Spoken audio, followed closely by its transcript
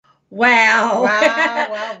Wow. Wow,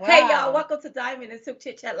 wow, Hey, y'all, wow. welcome to Diamond and Silk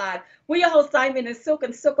Chit Chat Live. We're your host, Diamond and Silk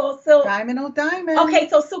and Silk on Silk. Diamond on diamond. Okay,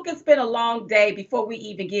 so Silk, it's been a long day before we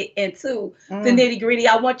even get into the Mm. nitty gritty.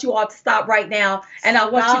 I want you all to stop right now and I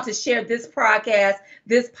want you to Stop. share this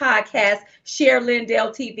podcast, share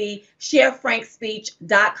Lindell TV, share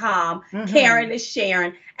frankspeech.com. Mm-hmm. Karen is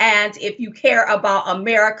sharing. And if you care about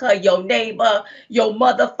America, your neighbor, your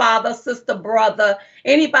mother, father, sister, brother,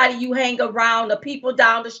 anybody you hang around, the people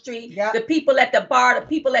down the street, the Yep. people at the bar, the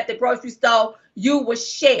people at the grocery store, you will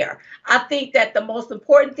share. I think that the most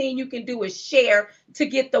important thing you can do is share to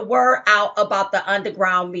get the word out about the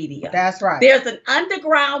underground media. That's right. There's an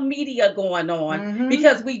underground media going on Mm-hmm.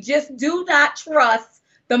 because we just do not trust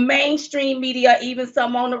the mainstream media, even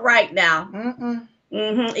some on the right now. Mm-mm.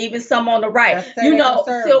 Even some on the right. That say they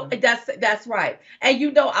So conservative. that's right.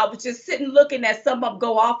 And I was just sitting looking at some of them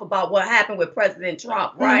go off about what happened with President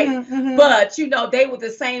Trump, right? Mm-hmm. Mm-hmm. But they were the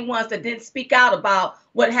same ones that didn't speak out about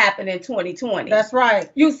what happened in 2020. That's right.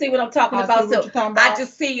 You see what I'm talking I see about? what So you're talking I about.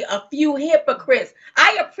 just see a few hypocrites.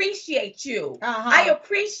 I appreciate you. I Uh-huh.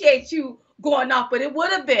 appreciate you going off, but it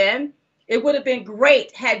would have been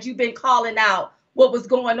great had you been calling out what was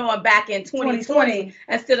going on back in 2020 2020.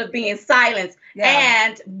 instead of being silenced. Yeah.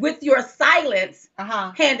 And with your silence,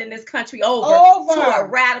 Uh-huh. handing this country over to a Over.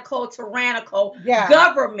 radical, tyrannical Yeah.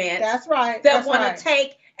 government That's right. that That's want right. to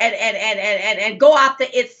take and go after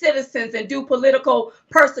its citizens and do political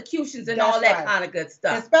persecutions and all That's that right. kind of good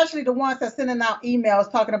stuff. Especially the ones that sending out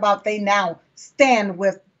emails talking about they now stand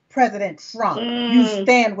with President Trump. You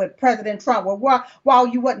stand with President Trump. Well, while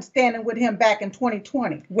you wasn't standing with him back in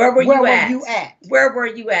 2020, Where were you at? you at? Where were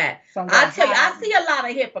you at? Somewhere I tell you, I hiding. see a lot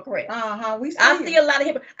of hypocrites. Uh-huh. We see I see you. a lot of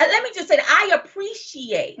hypocrites. Let me just say that I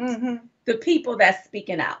appreciate Mm-hmm. the people that's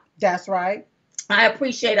speaking out. That's right. I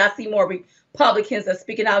appreciate. I see more Republicans that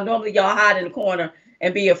speaking out. Normally, y'all hide in the corner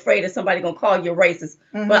and be afraid that somebody gonna call you racist.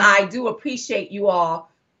 Mm-hmm. But I do appreciate you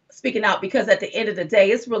all speaking out because at the end of the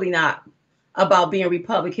day, it's really not about being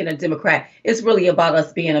Republican or Democrat. It's really about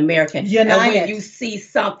us being American. United. And when you see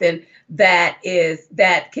something that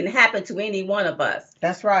can happen to any one of us,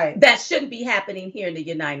 That's right. that shouldn't be happening here in the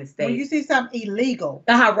United States. When you see something illegal,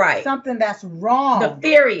 Right. something that's wrong,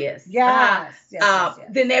 Nefarious. yes, yes.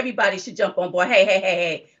 Then everybody should jump on board.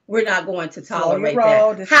 Hey. We're not going to Slow your tolerate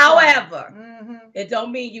roll. that. However, Mm-hmm. it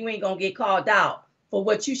don't mean you ain't gonna get called out for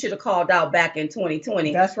what you should have called out back in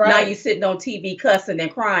 2020. That's right. Now you sitting on TV cussing and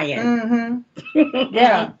crying. Mm-hmm.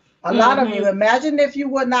 Yeah. A lot of you. Imagine if you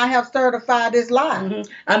would not have certified this lie.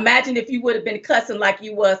 Imagine if you would have been cussing like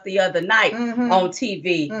you was the other night on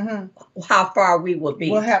TV. How far we would be.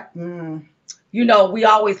 What happened? We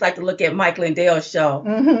always like to look at Mike Lindell's show,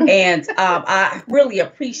 and I really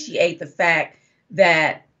appreciate the fact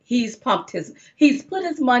that he's put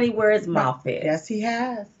his money where his mouth is. Yes, he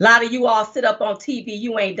has. A lot of you all sit up on TV.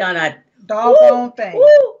 You ain't done a doggone thing.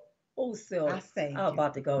 Oh, Sil. I'm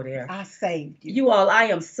about to go there. I saved you. You all, I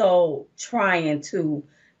am so trying to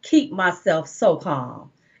keep myself so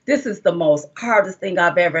calm. This is the most hardest thing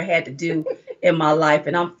I've ever had to do in my life,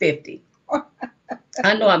 and I'm 50.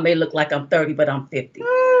 I know I may look like I'm 30, but I'm 50.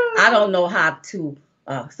 I don't know how to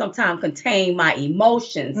sometimes contain my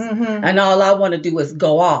emotions, and all I want to do is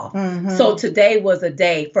go off. So today was a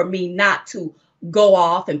day for me not to go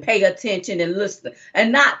off and pay attention and listen,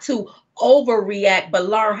 and not to overreact, but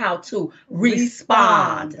learn how to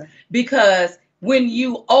respond. Because when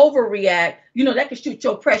you overreact, that can shoot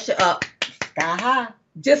your pressure up. Sky high.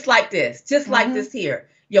 Just like this here.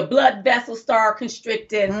 Your blood vessels start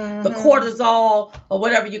constricting, the cortisol or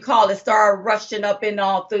whatever you call it start rushing up and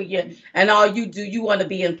all through you, and all you do, you want to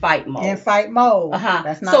be in fight mode.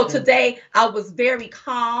 That's not so good. Today I was very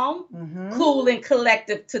calm, cool, and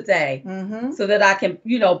collective today, so that I can,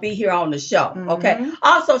 be here on the show. Okay.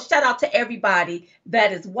 Also, shout out to everybody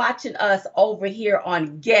that is watching us over here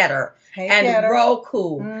on Getter and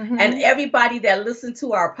Roku, and everybody that listens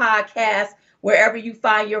to our podcast. Wherever you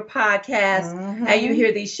find your podcast and you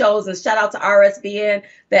hear these shows, and shout out to RSBN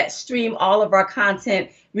that stream all of our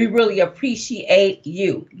content. We really appreciate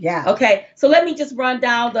you. Yeah. Okay. So let me just run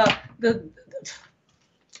down the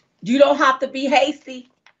you don't have to be hasty,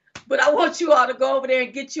 but I want you all to go over there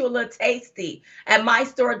and get you a little tasty at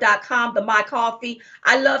mystore.com, the My Coffee.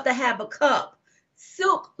 I love to have a cup.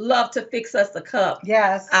 Silk love to fix us a cup.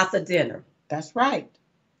 Yes. After dinner. That's right.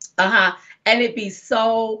 And it'd be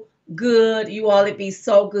so good, you all. It'd be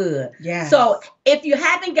so good. Yeah. So if you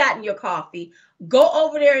haven't gotten your coffee, go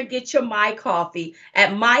over there and get your My Coffee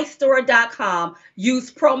at mystore.com.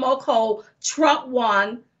 Use promo code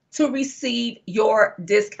Trump1 to receive your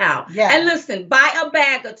discount. Yes. And listen, buy a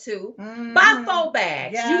bag or two, buy 4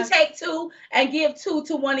 bags. Yes. You take 2 and give 2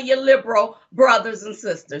 to one of your liberal brothers and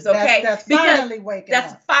sisters, okay? That's because finally waking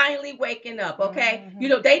that's up. finally waking up, okay? You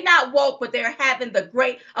know, they not woke, but they're having the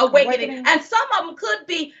great awakening. And some of them could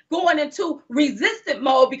be going into resistant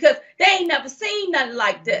mode because they ain't never seen nothing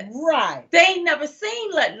like this. Right. They ain't never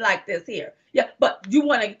seen nothing like this here. Yeah, but you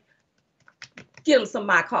want to get them some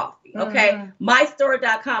My Coffee, okay?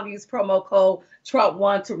 MyStore.com, use promo code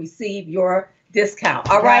Trump1 to receive your discount,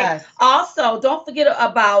 all right? Yes. Also, don't forget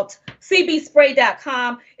about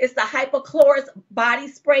CBSpray.com. It's the hypochlorous body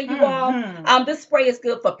spray, you all. This spray is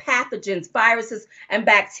good for pathogens, viruses, and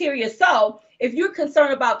bacteria. So if you're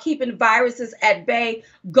concerned about keeping viruses at bay,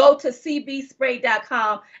 go to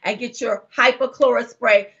CBSpray.com and get your hypochlorous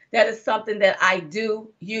spray. That is something that I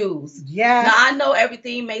do use. Yes. Now, I know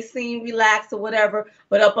everything may seem relaxed or whatever,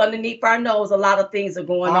 but up underneath our nose, a lot of things are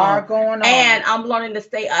going on. And I'm learning to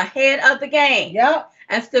stay ahead of the game. Yep.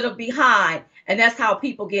 Instead of behind. And that's how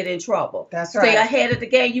people get in trouble. That's right. Stay ahead of the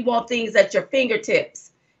game. You want things at your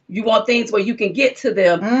fingertips. You want things where you can get to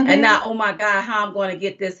them and not, oh my God, how I'm going to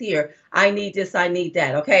get this here. I need this, I need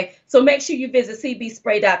that, okay? So make sure you visit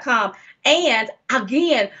cbspray.com. And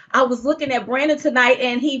again, I was looking at Brandon tonight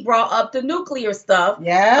and he brought up the nuclear stuff.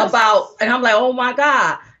 Yes. And I'm like, oh my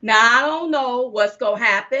God. Now, I don't know what's going to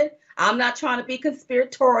happen. I'm not trying to be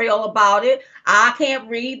conspiratorial about it. I can't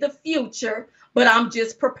read the future, but I'm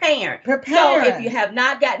just preparing. So if you have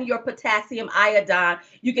not gotten your potassium iodine,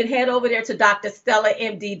 you can head over there to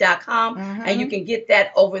drstellamd.com and you can get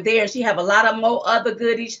that over there. And she have a lot of more other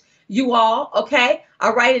goodies, you all, okay?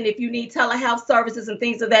 All right, and if you need telehealth services and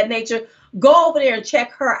things of that nature, go over there and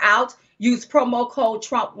check her out. Use promo code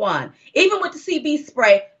Trump1. Even with the CB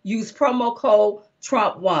spray, use promo code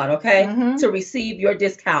Trump1, okay, to receive your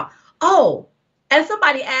discount. Oh, and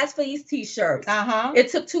somebody asked for these T-shirts. It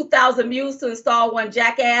took 2,000 views to install one,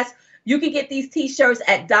 jackass. You can get these T-shirts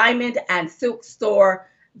at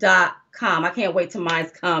diamondandsilkstore.com. I can't wait till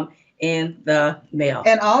mine's come in the mail.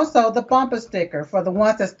 And also the bumper sticker. For the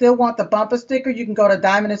ones that still want the bumper sticker, you can go to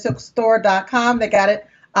diamondandsilkstore.com. They got it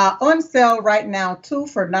on sale right now, 2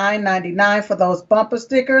 for $9.99 for those bumper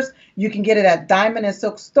stickers. You can get it at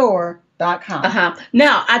diamondandsilkstore.com.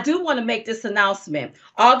 Now, I do want to make this announcement.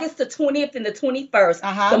 August the 20th and the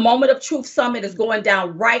 21st, the Moment of Truth Summit is going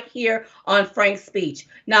down right here on Frank's Speech.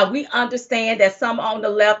 Now, we understand that some on the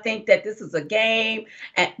left think that this is a game.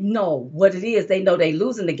 And no, what it is, they know they're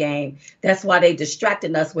losing the game. That's why they're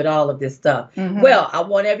distracting us with all of this stuff. Well, I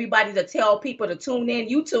want everybody to tell people to tune in.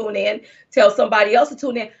 You tune in. Tell somebody else to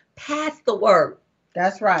tune in. Pass the word.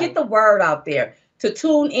 That's right. Get the word out there to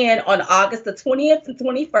tune in on August the 20th and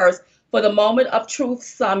 21st for the Moment of Truth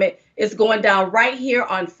Summit. Is going down right here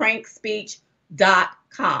on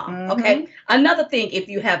frankspeech.com. Okay. Another thing, if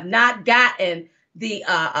you have not gotten the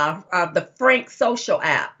Frank Social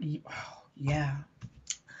app, you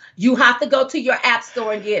have to go to your app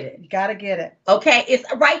store and get it. You got to get it. Okay. It's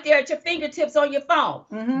right there at your fingertips on your phone.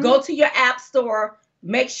 Go to your app store.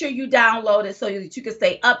 Make sure you download it so that you can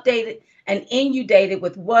stay updated and inundated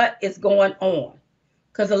with what is going on.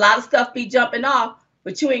 Because a lot of stuff be jumping off,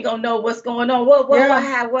 but you ain't gonna know what's going on. What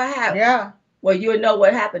happened? Yeah. Well, you'll know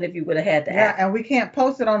what happened if you would have had the app. Yeah, and we can't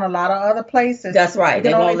post it on a lot of other places. That's right.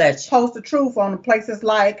 They won't let you post the truth on places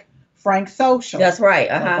like Frank Social. That's right.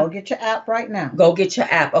 So go get your app right now. Go get your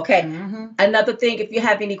app. Okay. Another thing, if you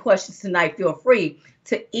have any questions tonight, feel free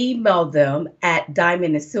to email them at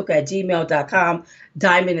diamondandsilk@gmail.com,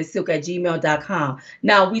 diamondandsilk@gmail.com.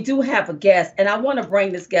 Now, we do have a guest, and I want to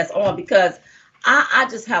bring this guest on because I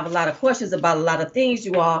just have a lot of questions about a lot of things,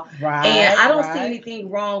 you all. Right, and I don't see anything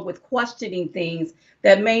wrong with questioning things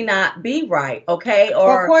that may not be right, okay?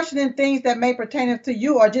 Or questioning things that may pertain to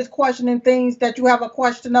you, or just questioning things that you have a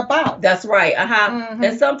question about. That's right.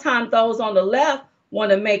 And sometimes those on the left want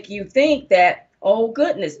to make you think that, oh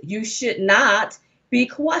goodness, you should not be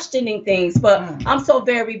questioning things. But I'm so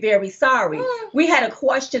very, very sorry. We had a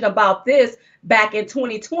question about this back in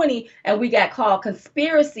 2020, and we got called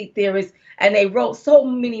conspiracy theorists, and they wrote so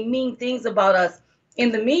many mean things about us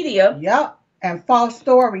in the media. Yep. And false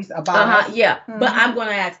stories about us. Yeah. But I'm going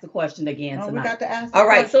to ask the question again tonight. We got to ask. All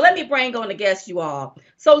right. So let me bring on the guest, you all.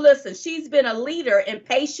 So listen, she's been a leader in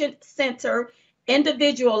patient-centered,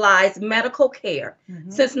 individualized medical care.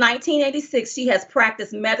 Since 1986, she has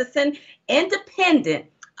practiced medicine independent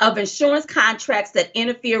of insurance contracts that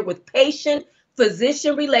interfere with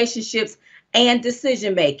patient-physician relationships and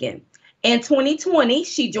decision-making. In 2020,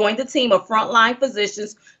 she joined the team of frontline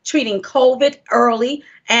physicians treating COVID early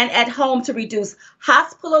and at home to reduce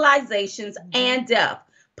hospitalizations and death,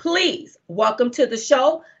 please welcome to the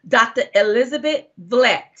show, Dr. Elizabeth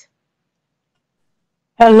Vlett.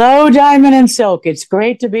 Hello, Diamond and Silk. It's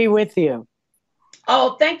great to be with you.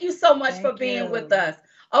 Oh, thank you so much for being with us.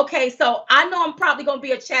 Okay, so I know I'm probably going to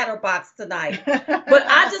be a chatterbox tonight, but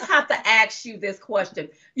I just have to ask you this question.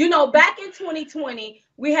 You know, back in 2020,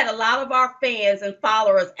 we had a lot of our fans and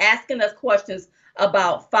followers asking us questions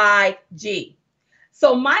about 5G.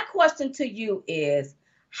 So my question to you is,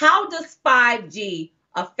 how does 5G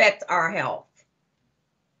affect our health?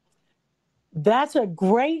 That's a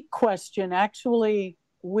great question. Actually,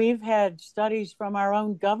 we've had studies from our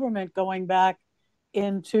own government going back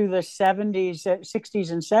into the 70s,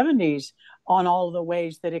 60s, and 70s on all the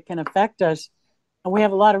ways that it can affect us. And we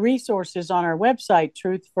have a lot of resources on our website,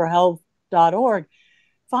 truthforhealth.org.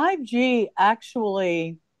 5G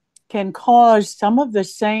actually can cause some of the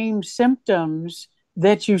same symptoms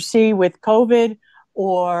that you see with COVID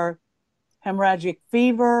or hemorrhagic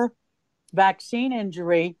fever, vaccine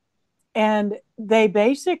injury, and they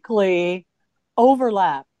basically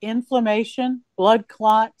overlap: inflammation, blood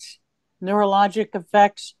clots, neurologic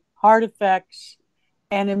effects, heart effects,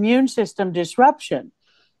 and immune system disruption.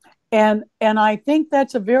 And I think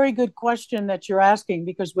that's a very good question that you're asking,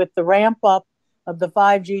 because with the ramp up of the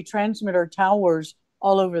 5G transmitter towers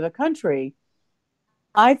all over the country,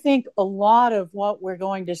 I think a lot of what we're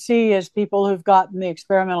going to see is people who've gotten the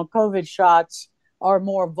experimental COVID shots are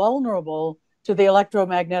more vulnerable to the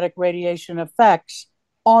electromagnetic radiation effects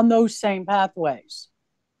on those same pathways.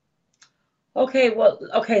 Okay,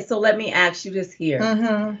 so let me ask you this here.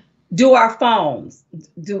 Mm-hmm. Do our phones,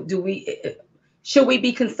 should we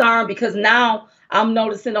be concerned? Because now I'm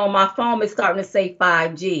noticing on my phone it's starting to say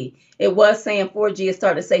 5G. It was saying 4G, it's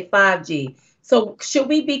starting to say 5G. So should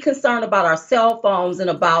we be concerned about our cell phones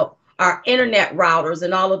and about our internet routers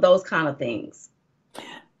and all of those kind of things?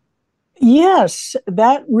 Yes,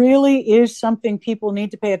 that really is something people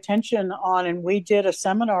need to pay attention on. And we did a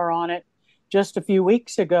seminar on it just a few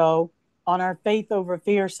weeks ago on our Faith Over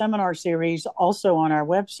Fear seminar series, also on our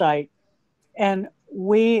website. And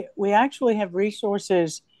we actually have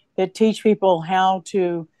resources that teach people how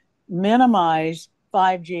to minimize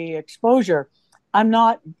 5G exposure. I'm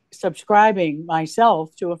not subscribing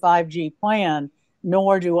myself to a 5G plan,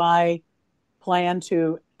 nor do I plan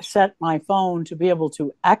to set my phone to be able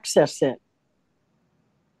to access it.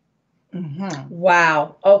 Mm-hmm.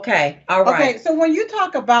 Wow. Okay. All right. Okay. So when you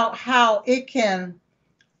talk about how it can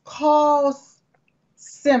cause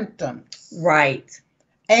symptoms, right?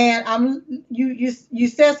 And you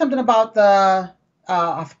said something about the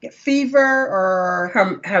I forget, fever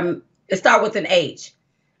or it start with an H.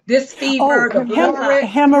 This fever,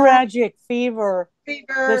 hemorrhagic fever.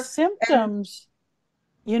 Fever. The symptoms.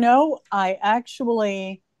 I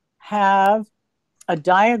actually have a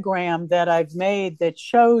diagram that I've made that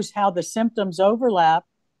shows how the symptoms overlap.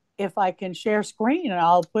 If I can share screen, and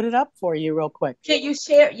I'll put it up for you real quick. Can you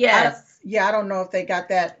share? Yes. I don't know if they got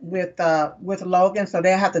that with Logan, so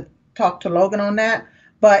they'll have to talk to Logan on that.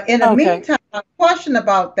 But in the meantime, my question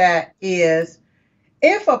about that is,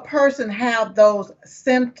 if a person have those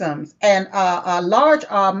symptoms, and a large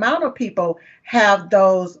amount of people have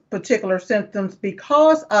those particular symptoms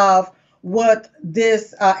because of what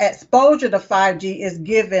this exposure to 5G is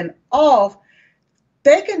giving off,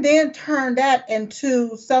 they can then turn that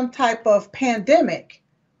into some type of pandemic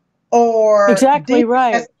or exactly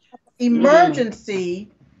right emergency,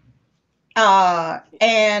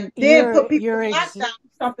 and then put people in lockdown.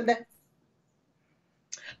 Something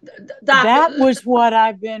that was what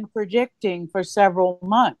I've been predicting for several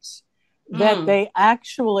months, that they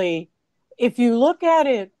actually, if you look at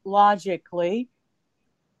it logically,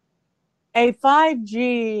 a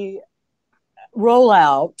 5G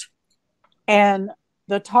rollout and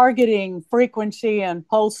the targeting frequency and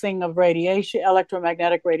pulsing of radiation,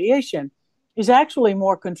 electromagnetic radiation, is actually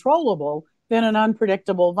more controllable than an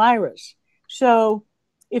unpredictable virus. So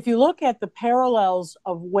if you look at the parallels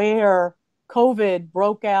of where COVID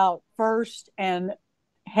broke out first and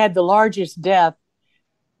had the largest death,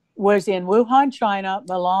 was in Wuhan, China,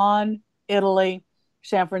 Milan, Italy,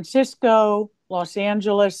 San Francisco, Los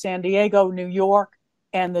Angeles, San Diego, New York,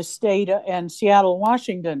 and the state and Seattle,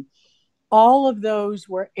 Washington. All of those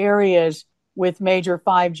were areas with major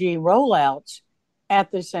 5G rollouts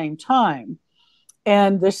at the same time.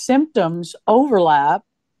 And the symptoms overlap.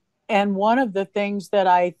 And one of the things that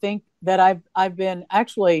I think that I've been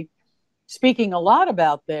actually speaking a lot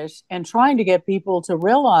about this and trying to get people to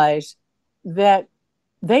realize that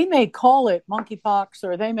they may call it monkeypox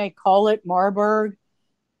or they may call it Marburg,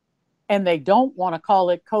 and they don't want to call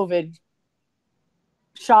it COVID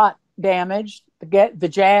shot damage, the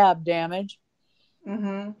jab damage.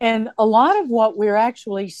 Mm-hmm. And a lot of what we're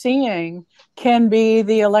actually seeing can be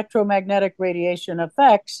the electromagnetic radiation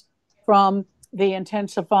effects from the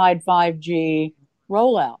intensified 5G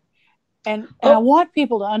rollout. And I want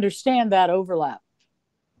people to understand that overlap.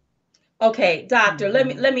 Okay, doctor, let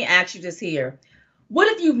me ask you this here. What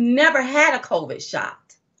if you've never had a COVID shot?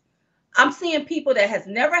 I'm seeing people that has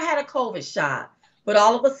never had a COVID shot, but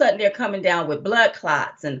all of a sudden they're coming down with blood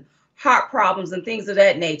clots and heart problems and things of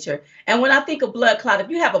that nature. And when I think of blood clot, if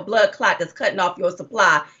you have a blood clot that's cutting off your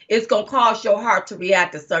supply, it's going to cause your heart to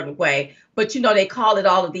react a certain way. But you know, they call it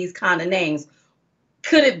all of these kind of names.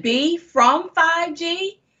 Could it be from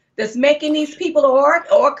 5G that's making these people,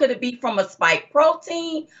 or could it be from a spike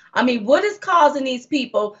protein? I mean, what is causing these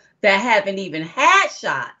people that haven't even had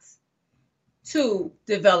shots to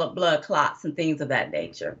develop blood clots and things of that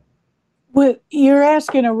nature? Well, you're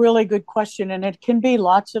asking a really good question, and it can be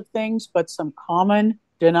lots of things, but some common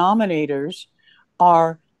denominators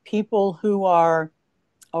are people who are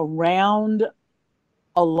around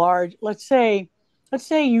a large, let's say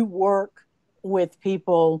you work with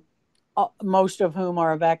people, most of whom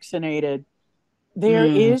are vaccinated. There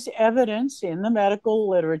is evidence in the medical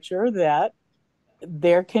literature that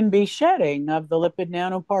there can be shedding of the lipid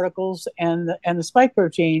nanoparticles and the spike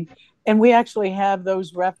protein. And we actually have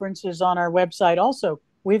those references on our website also.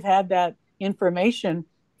 We've had that information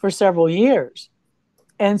for several years.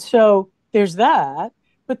 And so there's that,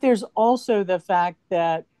 but there's also the fact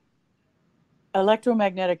that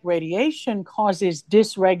electromagnetic radiation causes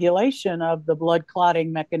dysregulation of the blood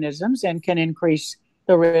clotting mechanisms and can increase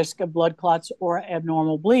the risk of blood clots or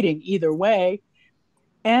abnormal bleeding, either way.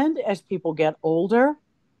 And as people get older,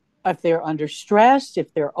 if they're under stress,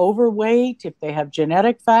 if they're overweight, if they have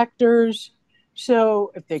genetic factors,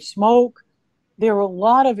 so if they smoke, there are a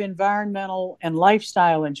lot of environmental and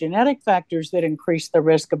lifestyle and genetic factors that increase the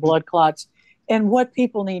risk of blood clots. And what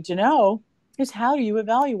people need to know is, how do you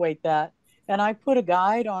evaluate that? And I put a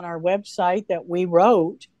guide on our website that we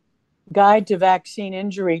wrote, Guide to Vaccine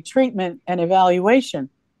Injury Treatment and Evaluation.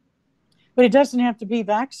 But it doesn't have to be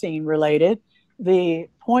vaccine related. The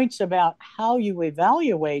points about how you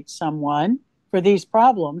evaluate someone for these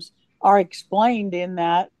problems are explained in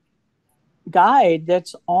that guide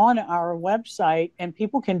that's on our website, and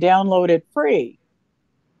people can download it free.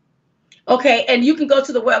 Okay, and you can go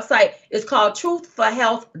to the website. It's called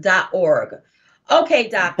truthforhealth.org. Okay,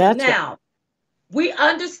 doctor, now we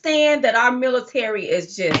understand that our military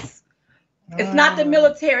is just, it's not the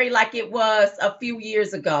military like it was a few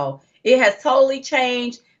years ago. It has totally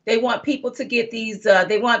changed. They want people to get these,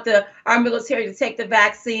 they want our military to take the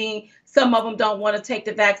vaccine. Some of them don't want to take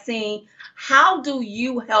the vaccine. How do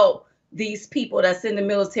you help these people that's in the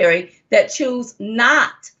military that choose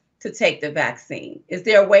not to take the vaccine? Is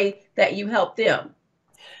there a way that you help them?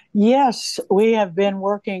 Yes, we have been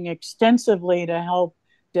working extensively to help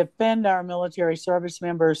defend our military service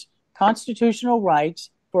members' constitutional rights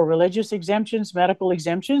for religious exemptions, medical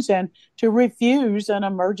exemptions, and to refuse an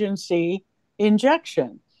emergency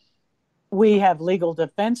injection. We have legal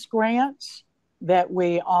defense grants that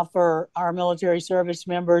we offer our military service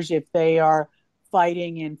members if they are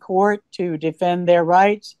fighting in court to defend their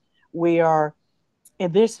rights. We are,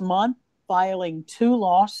 in this month, filing 2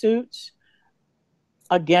 lawsuits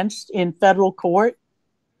in federal court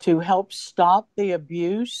to help stop the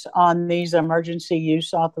abuse on these emergency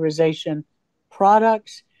use authorization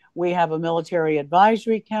products. We have a military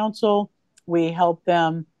advisory council. We help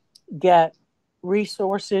them get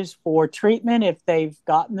resources for treatment if they've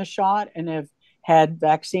gotten the shot and have had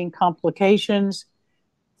vaccine complications.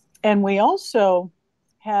 And we also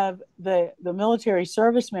have the military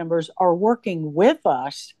service members are working with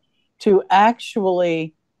us to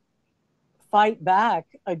actually fight back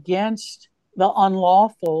against the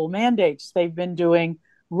unlawful mandates. They've been doing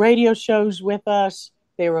radio shows with us.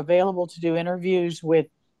 They're available to do interviews with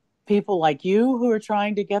people like you who are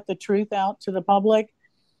trying to get the truth out to the public.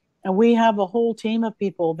 And we have a whole team of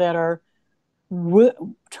people that are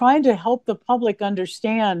trying to help the public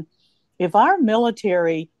understand, if our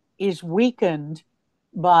military is weakened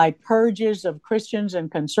by purges of Christians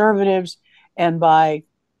and conservatives and by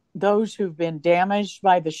those who've been damaged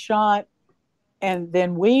by the shot, and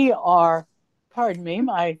then we are, pardon me,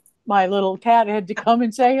 my little cat had to come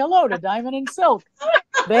and say hello to Diamond and Silk.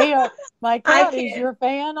 My cat is your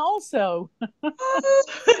fan also.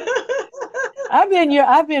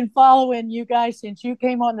 I've been following you guys since you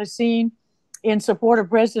came on the scene in support of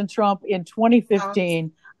President Trump in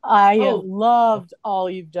 2015. I have loved all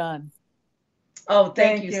you've done. Oh,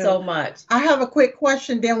 thank you so much. I have a quick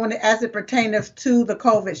question then as it pertains to the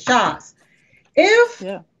COVID shots. If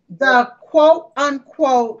the quote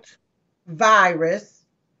unquote virus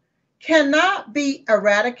cannot be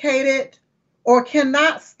eradicated or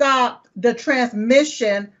cannot stop the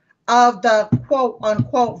transmission of the quote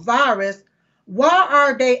unquote virus, why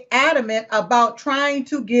are they adamant about trying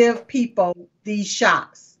to give people these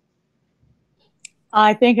shots?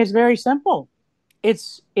 I think it's very simple.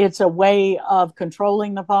 It's a way of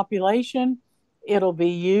controlling the population. It'll be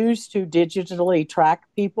used to digitally track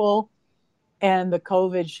people, and the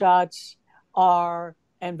COVID shots are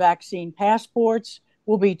and vaccine passports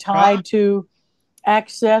will be tied to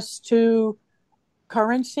access to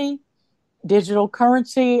currency, digital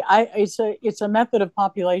currency. It's a method of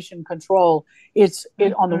population control.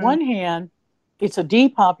 On the one hand, it's a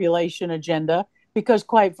depopulation agenda because,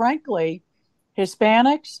 quite frankly,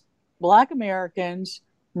 Hispanics, Black Americans,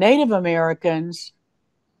 Native Americans,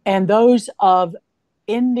 and those of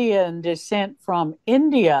Indian descent from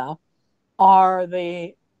India are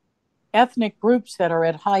the ethnic groups that are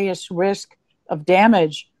at highest risk of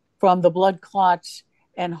damage from the blood clots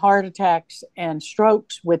and heart attacks and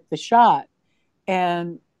strokes with the shot.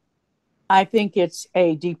 And I think it's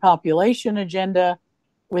a depopulation agenda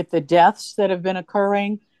with the deaths that have been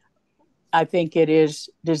occurring. I think it is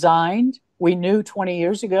designed. We knew 20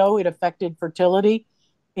 years ago it affected fertility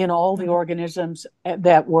in all the organisms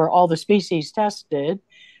that were all the species tested.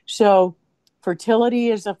 So fertility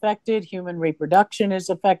is affected, human reproduction is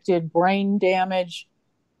affected, brain damage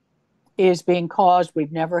is being caused.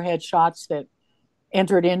 We've never had shots that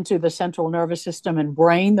entered into the central nervous system and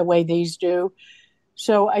brain the way these do.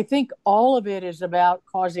 So I think all of it is about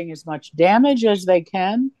causing as much damage as they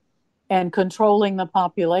can and controlling the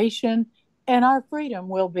population. And our freedom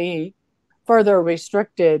will be further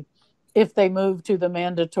restricted if they move to the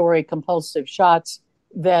mandatory compulsive shots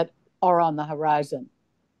that are on the horizon.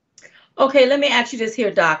 Okay, let me ask you this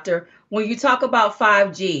here, doctor. When you talk about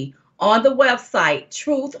 5G, on the website,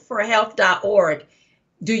 truthforhealth.org,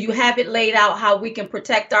 do you have it laid out how we can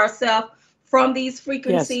protect ourselves from these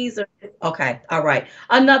frequencies? Yes. Okay, all right.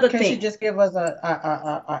 Another Can thing. you just give us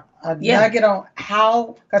a nugget on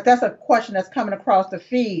how, because that's a question that's coming across the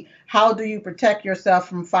feed, how do you protect yourself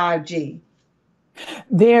from 5G?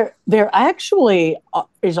 There actually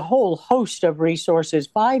is a whole host of resources.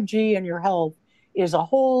 5G and your health is a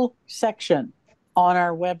whole section on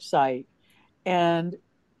our website. And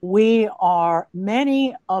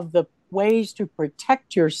many of the ways to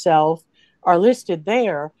protect yourself are listed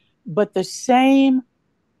there, but the same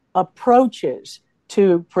approaches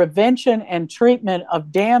to prevention and treatment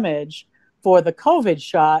of damage for the COVID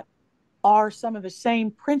shot are some of the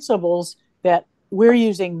same principles that we're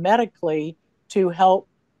using medically to help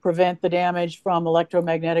prevent the damage from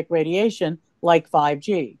electromagnetic radiation like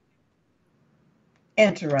 5G.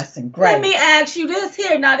 Interesting. Great. Let me ask you this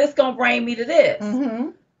here. Now, this is going to bring me to this.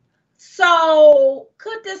 Mm-hmm. So,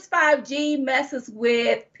 could this 5G messes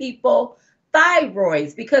with people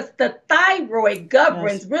thyroids? Because the thyroid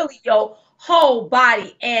governs really your whole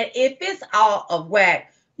body. And if it's out of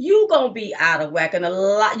whack, you're going to be out of whack and you're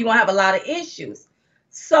going to have a lot of issues.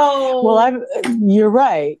 So, well, you're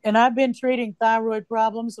right. And I've been treating thyroid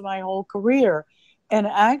problems my whole career. And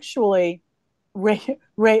actually,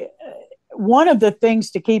 one of the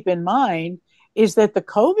things to keep in mind is that the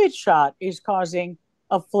COVID shot is causing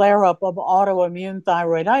a flare-up of autoimmune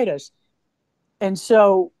thyroiditis. And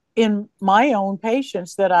so in my own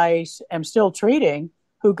patients that I am still treating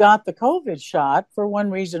who got the COVID shot for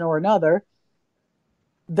one reason or another,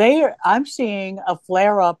 I'm seeing a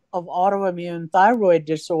flare-up of autoimmune thyroid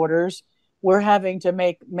disorders. We're having to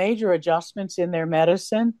make major adjustments in their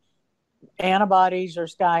medicine. Antibodies are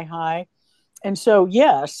sky high. And so,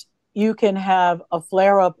 yes, you can have a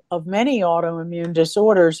flare-up of many autoimmune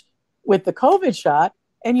disorders with the COVID shot,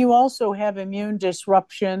 and you also have immune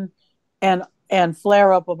disruption and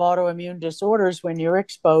flare-up of autoimmune disorders when you're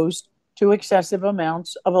exposed to excessive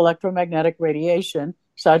amounts of electromagnetic radiation,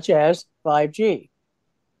 such as 5G.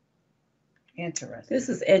 Interesting. This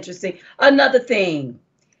is interesting. Another thing,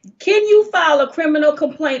 can you file a criminal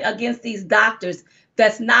complaint against these doctors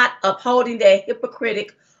that's not upholding their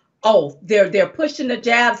hypocritic oath? They're pushing the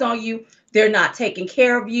jabs on you. They're not taking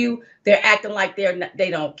care of you. They're acting like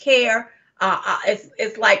they don't care.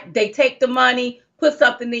 It's like they take the money, put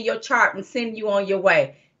something in your chart, and send you on your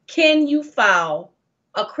way. Can you file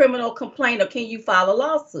a criminal complaint or can you file a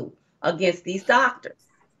lawsuit against these doctors?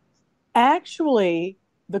 Actually,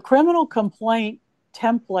 the criminal complaint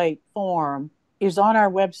template form is on our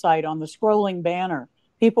website on the scrolling banner.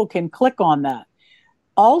 People can click on that.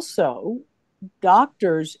 Also,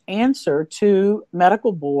 doctors answer to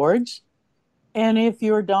medical boards. And if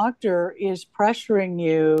your doctor is pressuring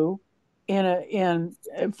you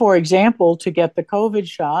for example, to get the COVID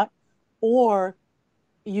shot, or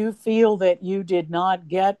you feel that you did not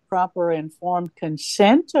get proper informed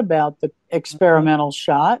consent about the experimental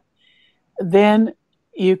shot, then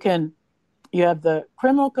you have the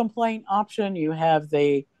criminal complaint option, you have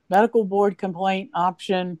the medical board complaint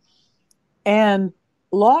option, and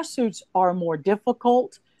lawsuits are more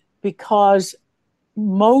difficult because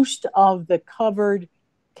most of the covered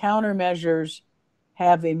countermeasures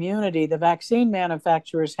have immunity. The vaccine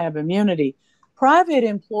manufacturers have immunity. Private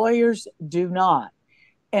employers do not.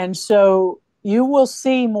 And so you will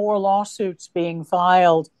see more lawsuits being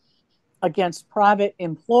filed against private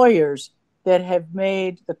employers that have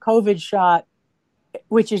made the COVID shot,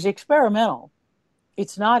 which is experimental.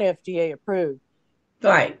 It's not FDA approved.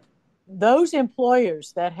 Right. Those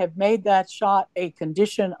employers that have made that shot a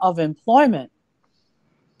condition of employment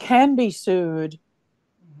can be sued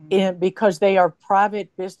because they are private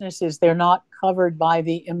businesses. They're not covered by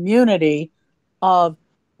the immunity of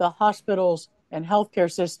the hospitals and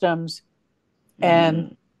healthcare systems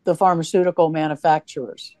and the pharmaceutical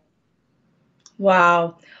manufacturers.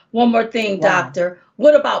 Wow. One more thing, Wow. doctor.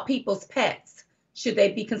 What about people's pets? Should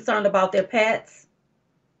they be concerned about their pets?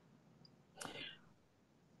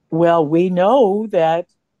 Well, we know that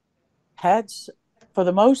pets, for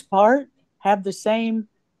the most part, have the same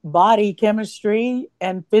body chemistry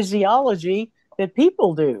and physiology that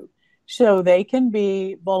people do. So they can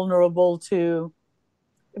be vulnerable to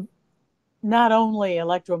not only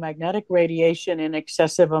electromagnetic radiation in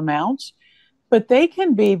excessive amounts, but they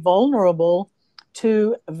can be vulnerable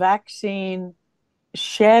to vaccine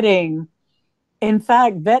shedding. In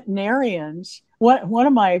fact, veterinarians, one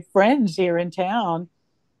of my friends here in town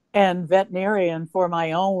and veterinarian for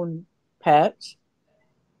my own pets,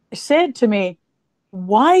 said to me,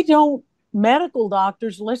 why don't medical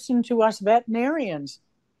doctors listen to us veterinarians?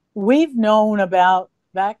 We've known about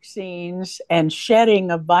vaccines and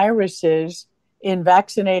shedding of viruses in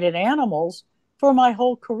vaccinated animals for my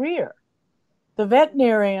whole career. The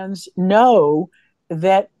veterinarians know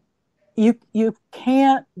that you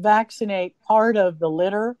can't vaccinate part of the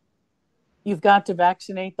litter. You've got to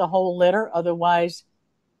vaccinate the whole litter. Otherwise,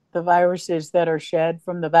 the viruses that are shed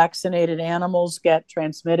from the vaccinated animals get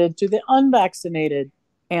transmitted to the unvaccinated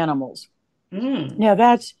animals. Now,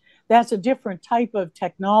 that's a different type of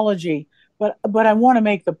technology, but I want to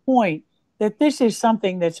make the point that this is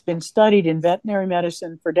something that's been studied in veterinary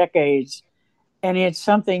medicine for decades, and it's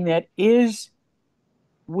something that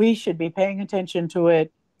we should be paying attention to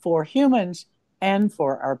it for humans and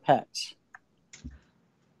for our pets.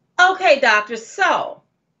 Okay, doctor. So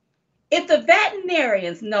if the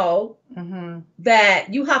veterinarians know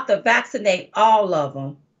that you have to vaccinate all of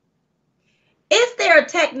them, is there a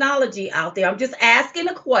technology out there? I'm just asking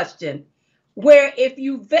a question where if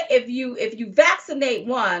you vaccinate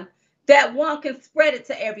one, that one can spread it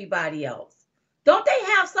to everybody else. Don't they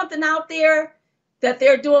have something out there that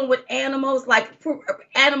they're doing with animals, like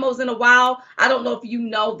animals in the wild? I don't know if you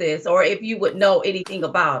know this or if you would know anything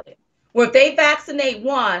about it. Where if they vaccinate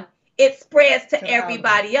one, it spreads to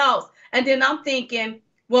everybody else. And then I'm thinking,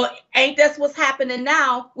 well, ain't that what's happening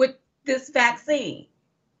now with this vaccine?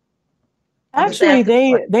 Actually,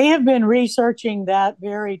 they have been researching that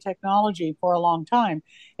very technology for a long time.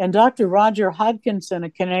 And Dr. Roger Hodkinson, a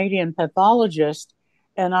Canadian pathologist,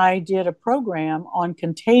 and I did a program on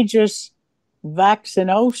contagious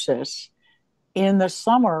vaccinosis in the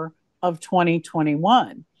summer of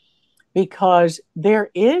 2021, because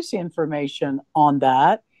there is information on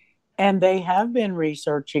that, and they have been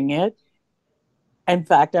researching it. In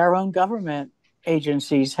fact, our own government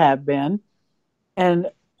agencies have been.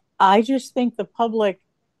 And I just think the public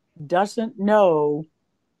doesn't know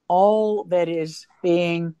all that is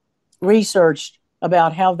being researched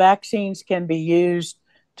about how vaccines can be used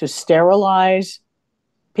to sterilize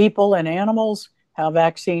people and animals, how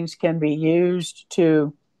vaccines can be used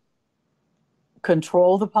to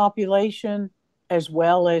control the population, as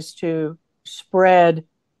well as to spread,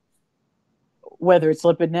 whether it's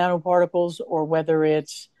lipid nanoparticles or whether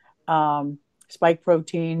it's spike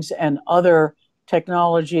proteins and other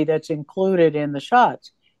technology that's included in the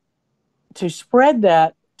shots, to spread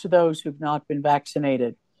that to those who've not been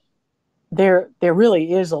vaccinated. There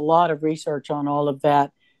really is a lot of research on all of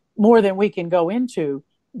that, more than we can go into,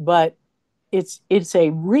 but it's a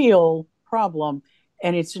real problem,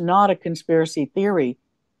 and it's not a conspiracy theory.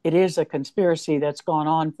 It is a conspiracy that's gone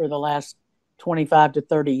on for the last 25 to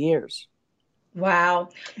 30 years. Wow.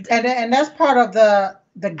 And that's part of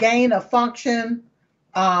the gain of function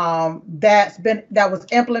that was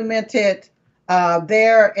implemented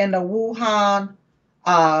there in the Wuhan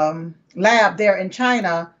lab there in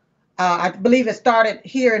China. I believe it started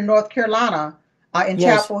here in North Carolina, in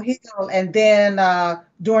Yes. Chapel Hill, and then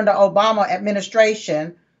during the Obama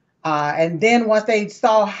administration. And then once they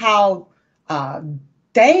saw how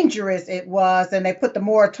dangerous it was and they put the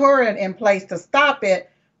moratorium in place to stop it,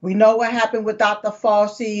 we know what happened with Dr.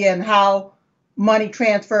 Fauci and how money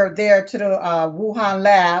transferred there to the Wuhan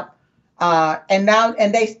lab.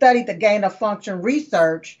 And they studied the gain of function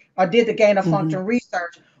research, or did the gain of function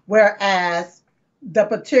research, whereas the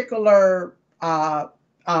particular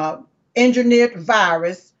engineered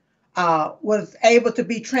virus was able to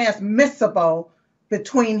be transmissible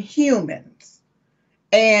between humans.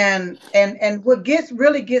 And what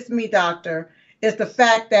really gets me, doctor, is the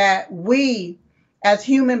fact that we as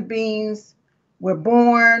human beings, we're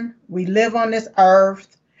born, we live on this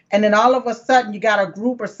earth, and then all of a sudden you got a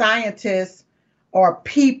group of scientists or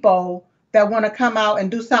people that want to come out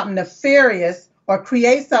and do something nefarious or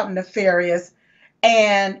create something nefarious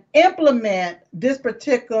and implement this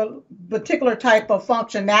particular type of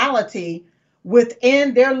functionality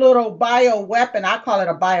within their little bioweapon. I call it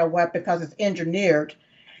a bioweapon because it's engineered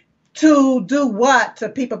to do what to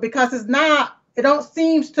people, because it don't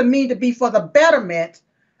seems to me to be for the betterment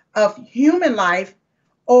of human life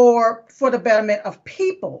or for the betterment of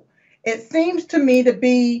people. It seems to me to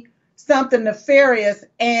be something nefarious,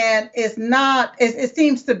 and it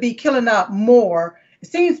seems to be killing up more. It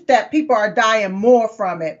seems that people are dying more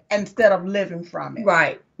from it instead of living from it.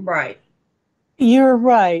 Right. You're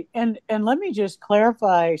right. And let me just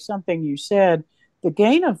clarify something you said. The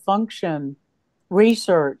gain of function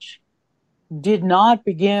research did not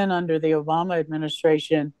begin under the Obama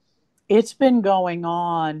administration. It's been going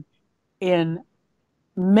on in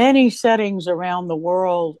many settings around the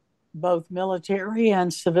world, both military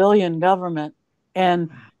and civilian government and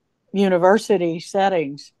university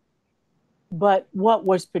settings. But what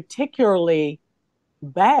was particularly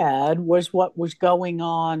bad was what was going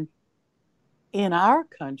on in our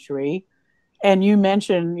country. And you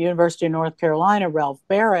mentioned University of North Carolina, Ralph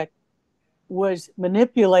Baric was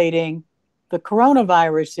manipulating the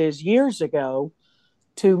coronaviruses years ago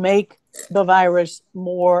to make the virus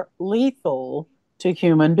more lethal to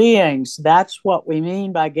human beings. That's what we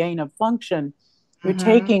mean by gain of function. You're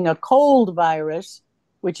taking a cold virus,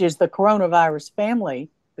 which is the coronavirus family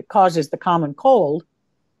that causes the common cold,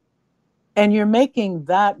 and you're making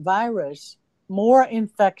that virus more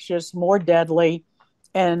infectious, more deadly,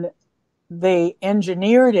 and they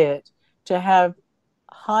engineered it to have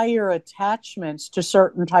higher attachments to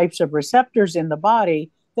certain types of receptors in the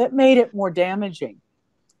body that made it more damaging.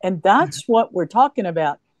 And that's what we're talking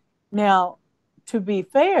about. Now, to be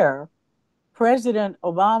fair, President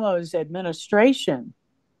Obama's administration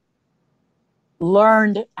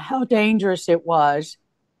learned how dangerous it was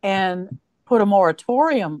and put a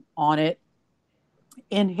moratorium on it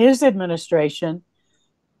in his administration.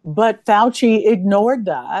 But Fauci ignored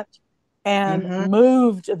that and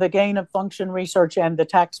moved the gain of function research and the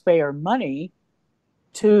taxpayer money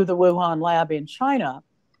to the Wuhan lab in China.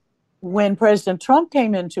 When President Trump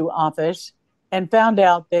came into office and found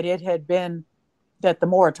out that the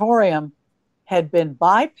moratorium had been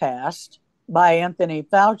bypassed by Anthony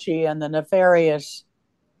Fauci and the nefarious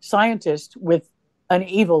scientist with an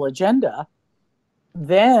evil agenda,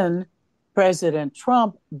 then President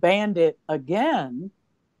Trump banned it again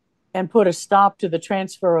and put a stop to the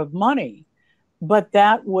transfer of money. But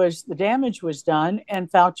the damage was done, and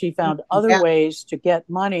Fauci found other ways to get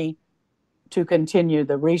money to continue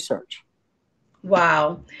the research.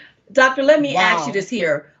 Wow. Doctor, let me ask you this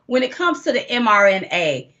here. When it comes to the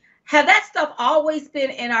mRNA, have that stuff always been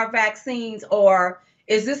in our vaccines, or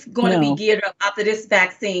is this going to be geared up after this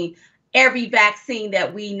vaccine? Every vaccine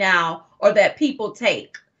that we now, or that people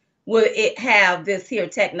take, will it have this here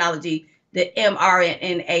technology, the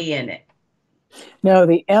mRNA in it? No,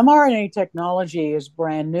 the mRNA technology is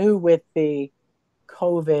brand new with the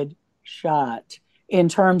COVID shot in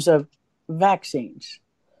terms of vaccines.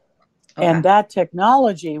 Okay. And that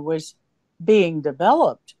technology was being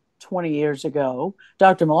developed 20 years ago.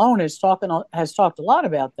 Dr. Malone has talked a lot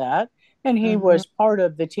about that, and he was part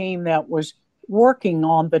of the team that was working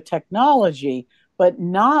on the technology, but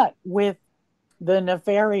not with the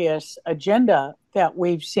nefarious agenda that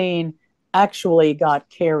we've seen actually got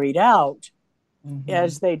carried out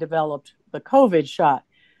as they developed the COVID shot.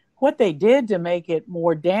 What they did to make it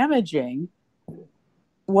more damaging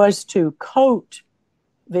was to coat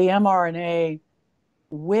the mRNA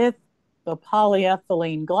with the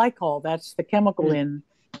polyethylene glycol. That's the chemical in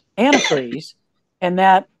antifreeze. And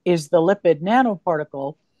that is the lipid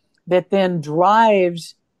nanoparticle that then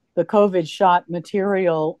drives the COVID shot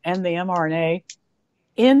material and the mRNA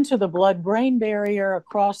into the blood-brain barrier,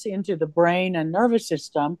 across into the brain and nervous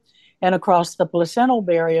system. and across the placental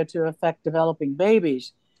barrier to affect developing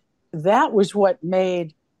babies. That was what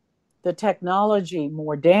made the technology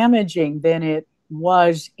more damaging than it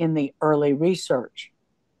was in the early research.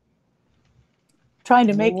 Trying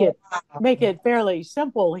to make it fairly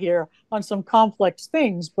simple here on some complex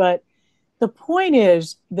things, but the point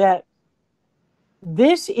is that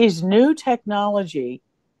this is new technology.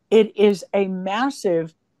 It is a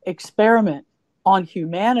massive experiment on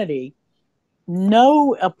humanity.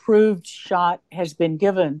 No approved shot has been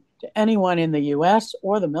given to anyone in the US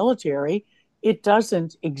or the military. It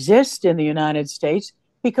doesn't exist in the United States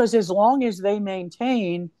because as long as they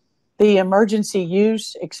maintain the emergency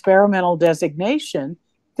use experimental designation,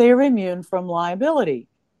 they're immune from liability.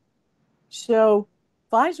 So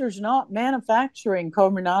Pfizer's not manufacturing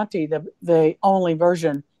Comirnaty, the only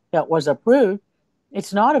version that was approved.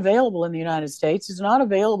 It's not available in the United States. It's not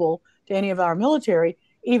available to any of our military,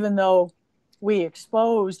 even though we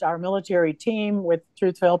exposed our military team with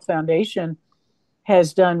Truth Health Foundation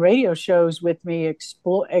has done radio shows with me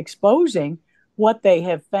exposing what they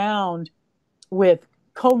have found with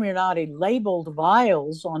Comirnaty labeled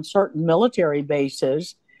vials on certain military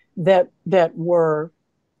bases that were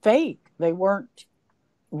fake. They weren't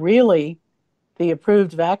really the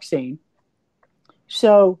approved vaccine.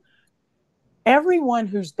 So everyone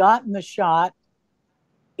who's gotten the shot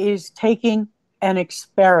is taking an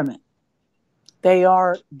experiment. They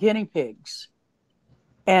are guinea pigs.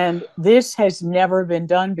 And this has never been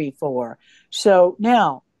done before. So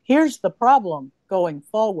now, here's the problem going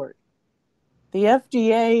forward. The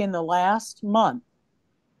FDA in the last month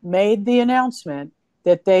made the announcement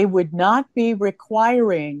that they would not be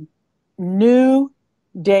requiring new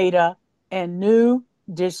data and new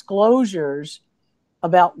disclosures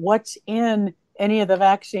about what's in any of the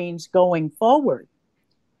vaccines going forward.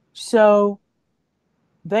 So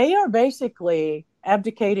they are basically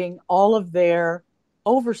abdicating all of their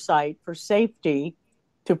oversight for safety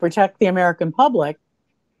to protect the American public.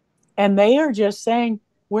 And they are just saying,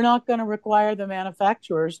 we're not going to require the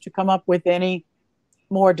manufacturers to come up with any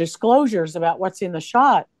more disclosures about what's in the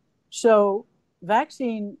shot. So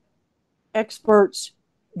vaccine experts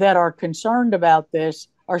that are concerned about this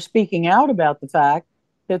are speaking out about the fact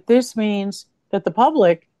that this means that the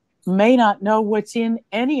public may not know what's in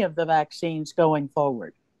any of the vaccines going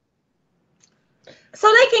forward. So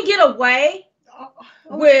they can get away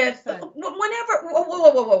with whenever,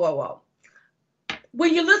 whoa.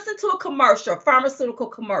 When you listen to a commercial, a pharmaceutical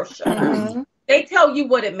commercial, they tell you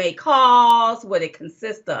what it may cause, what it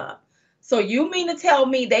consists of. So you mean to tell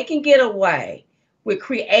me they can get away with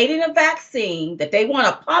creating a vaccine that they want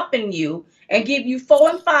to pump in you and give you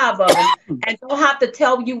 4 and 5 of them and don't have to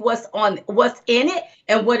tell you what's in it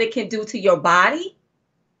and what it can do to your body?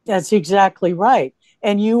 That's exactly right.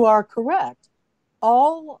 And you are correct.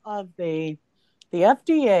 All of the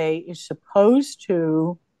FDA is supposed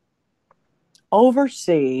to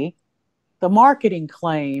oversee the marketing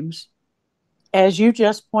claims, as you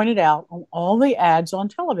just pointed out, on all the ads on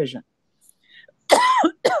television.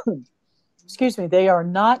 Excuse me, they are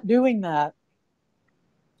not doing that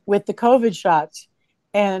with the COVID shots.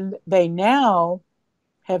 And they now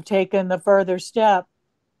have taken the further step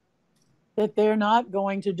that they're not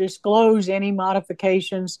going to disclose any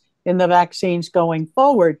modifications in the vaccines going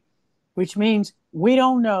forward, which means we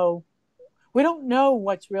don't know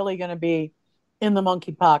what's really going to be in the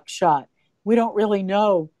monkeypox shot. We don't really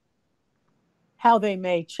know how they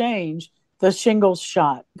may change the shingles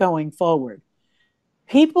shot going forward.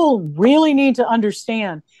 People really need to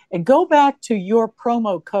understand and go back to your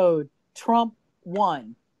promo code,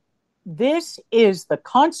 Trump1. This is the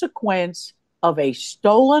consequence of a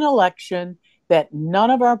stolen election that none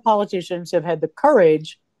of our politicians have had the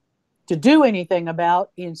courage to do anything about,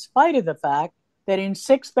 in spite of the fact that in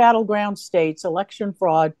 6 battleground states, election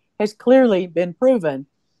fraud has clearly been proven,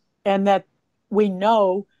 and that we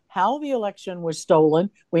know how the election was stolen.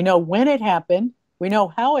 We know when it happened. We know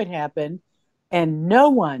how it happened, and no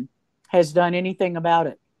one has done anything about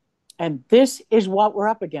it. And this is what we're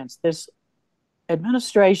up against. This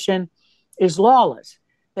administration is lawless.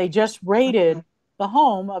 They just raided the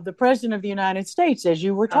home of the President of the United States, as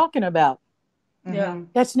you were talking about. Yeah.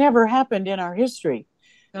 That's never happened in our history.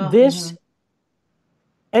 This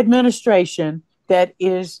administration that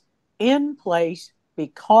is in place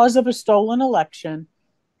because of a stolen election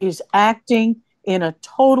is acting in a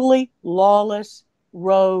totally lawless,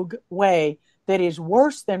 rogue way that is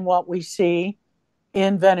worse than what we see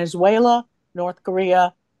in Venezuela, North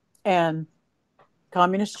Korea, and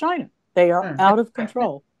communist China. They are out of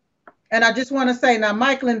control. And I just want to say now,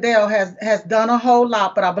 Mike Lindell has done a whole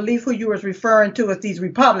lot, but I believe who you was referring to is these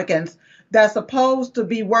Republicans that's supposed to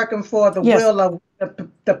be working for the Yes. will of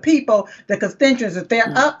the people, the constituents. If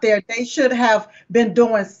they're up there, they should have been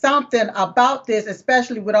doing something about this,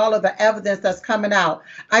 especially with all of the evidence that's coming out.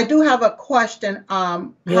 I do have a question,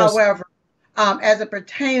 however, as it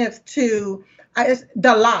pertains to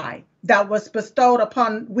the lie that was bestowed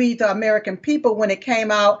upon we, the American people, when it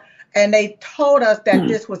came out and they told us that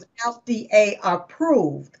this was FDA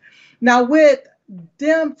approved. Now, with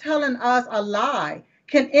them telling us a lie,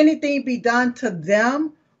 can anything be done to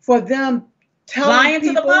them for them telling lying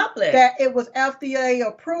people to the public that it was FDA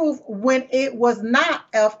approved when it was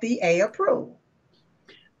not FDA approved?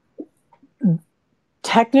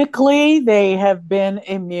 Technically, they have been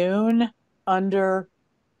immune under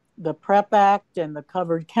the PrEP Act and the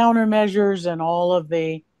covered countermeasures and all of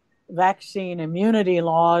the vaccine immunity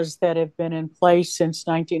laws that have been in place since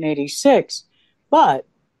 1986. But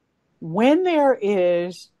when there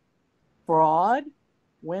is fraud,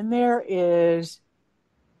 when there is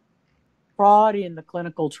fraud in the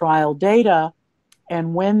clinical trial data,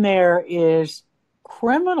 and when there is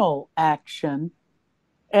criminal action,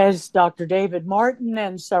 as Dr. David Martin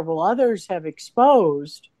and several others have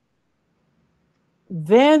exposed,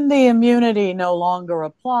 then the immunity no longer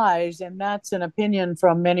applies. And that's an opinion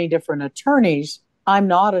from many different attorneys. I'm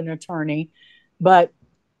not an attorney, but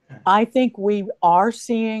I think we are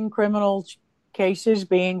seeing criminal cases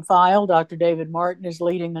being filed. Dr. David Martin is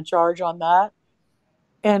leading the charge on that.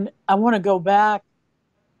 And I want to go back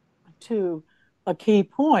to a key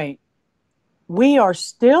point. We are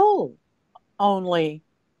still only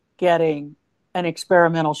getting an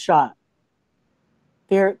experimental shot.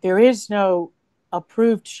 There is no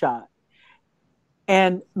approved shot.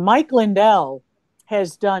 And Mike Lindell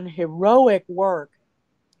has done heroic work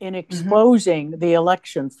in exposing the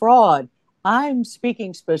election fraud. I'm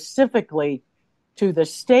speaking specifically to the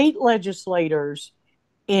state legislators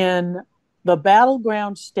in the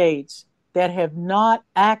battleground states that have not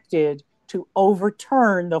acted to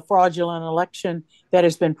overturn the fraudulent election that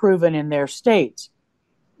has been proven in their states.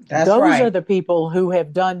 Those are the people who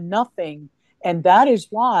have done nothing. And that is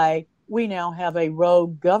why we now have a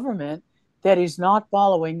rogue government that is not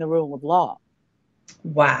following the rule of law.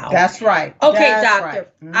 Wow. That's right. Okay, That's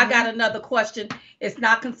doctor, right. I got another question. It's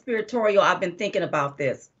not conspiratorial. I've been thinking about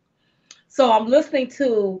this. So I'm listening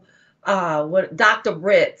to what Dr.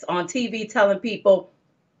 Britz on TV telling people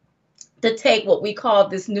to take what we call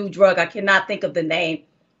this new drug. I cannot think of the name.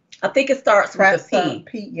 I think it starts with a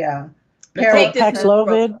P. Yeah.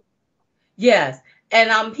 Paxlovid. Yes. And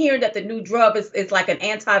I'm hearing that the new drug is like an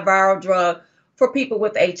antiviral drug for people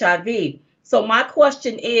with HIV. So my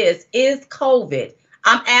question is COVID,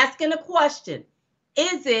 I'm asking a question,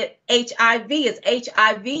 is it HIV? Is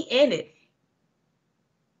HIV in it?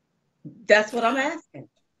 That's what I'm asking.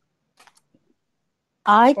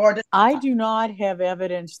 I do not have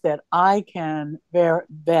evidence that I can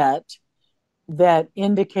vet that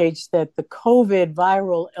indicates that the COVID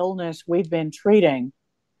viral illness we've been treating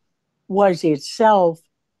was itself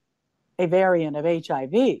a variant of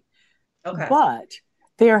HIV. Okay. But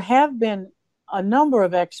there have been a number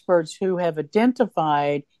of experts who have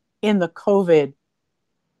identified in the COVID,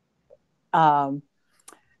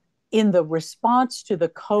 in the response to the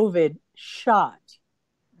COVID shot,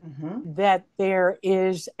 that there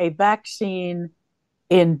is a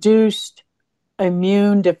vaccine-induced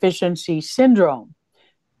immune deficiency syndrome.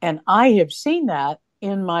 And I have seen that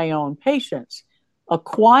in my own patients.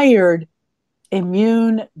 Acquired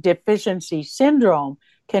immune deficiency syndrome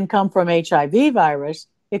can come from HIV virus.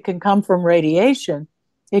 It can come from radiation.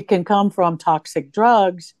 It can come from toxic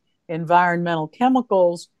drugs, environmental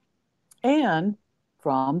chemicals, and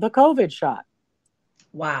from the COVID shot.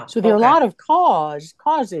 Wow. So there are a lot of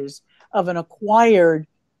causes of an acquired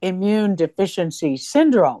immune deficiency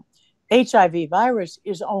syndrome. HIV virus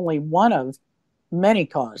is only one of many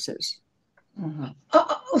causes.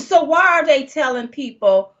 So why are they telling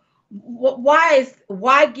people?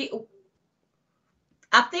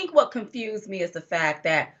 I think what confused me is the fact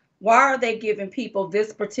that why are they giving people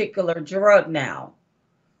this particular drug now?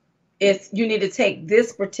 It's you need to take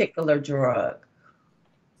this particular drug.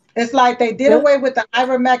 It's like they did away with the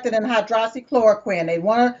ivermectin and hydroxychloroquine. They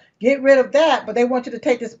want to get rid of that, but they want you to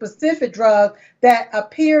take this specific drug that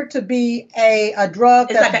appeared to be a drug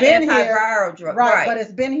that's like been an antiviral drug, right? But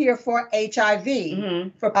it's been here for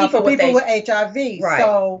HIV, for people with HIV. Right.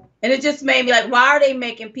 So, and it just made me like, why are they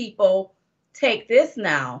making people take this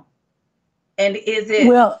now? And is it?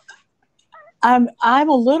 Well, I'm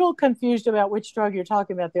a little confused about which drug you're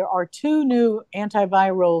talking about. There are two new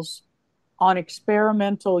antivirals on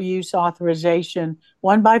experimental use authorization,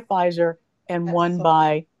 one by Pfizer and one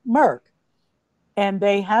by Merck. And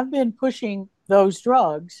they have been pushing those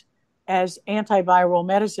drugs as antiviral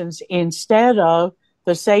medicines instead of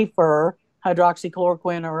the safer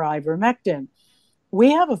hydroxychloroquine or ivermectin.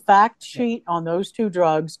 We have a fact sheet on those two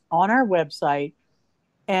drugs on our website,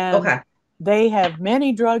 and they have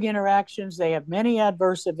many drug interactions. They have many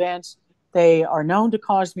adverse events. They are known to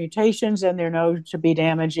cause mutations, and they're known to be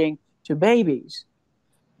damaging to babies.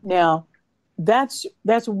 Now, that's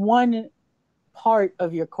one part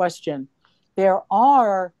of your question. There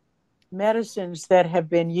are medicines that have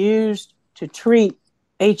been used to treat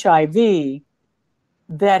HIV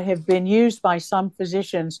that have been used by some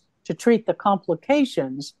physicians to treat the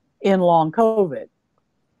complications in long COVID.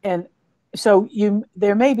 And so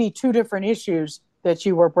there may be two different issues that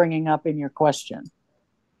you were bringing up in your question.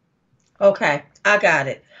 Okay, I got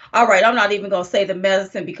it. All right, I'm not even going to say the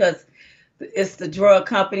medicine because it's the drug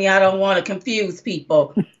company. I don't want to confuse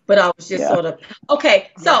people, but I was just sort of,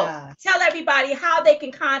 okay. So tell everybody how they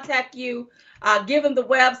can contact you. Give them the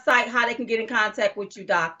website, how they can get in contact with you,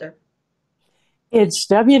 doctor. It's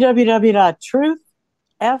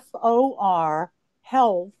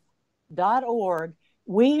www.truthforhealth.org.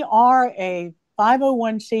 We are a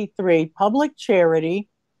 501c3 public charity.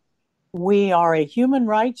 We are a human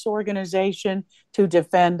rights organization to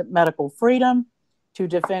defend medical freedom, to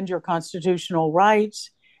defend your constitutional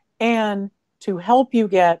rights, and to help you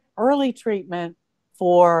get early treatment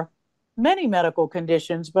for many medical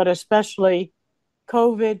conditions, but especially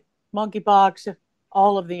COVID, monkeypox,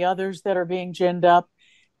 all of the others that are being ginned up,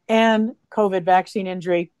 and COVID vaccine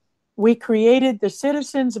injury. We created the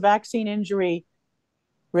Citizens Vaccine Injury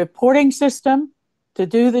Reporting System to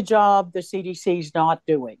do the job the CDC is not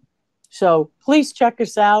doing. So please check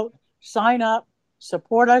us out, sign up,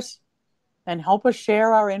 support us, and help us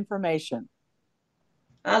share our information.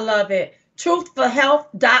 I love it.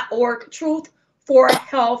 Truthforhealth.org,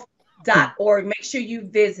 truthforhealth.org. Make sure you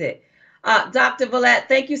visit. Dr. Villette,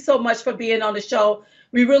 thank you so much for being on the show.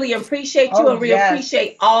 We really appreciate you, and we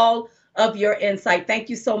appreciate all of your insight. Thank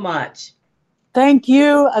you so much. Thank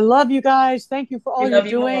you. I love you guys. Thank you for all you're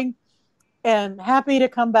doing. And happy to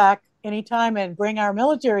come back anytime and bring our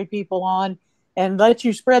military people on and let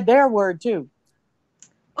you spread their word too.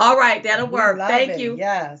 All right, that'll work. Thank you.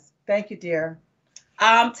 Yes. Thank you, dear.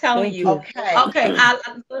 I'm telling you. Okay. Okay.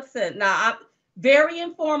 Listen, now, I'm very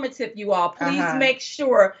informative, you all. Please make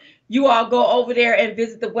sure you all go over there and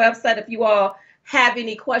visit the website if you all have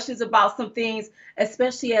any questions about some things,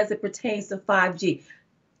 especially as it pertains to 5G.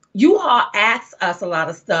 You all ask us a lot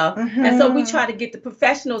of stuff, and so we try to get the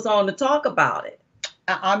professionals on to talk about it.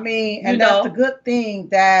 I mean, and that's the good thing,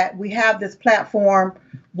 that we have this platform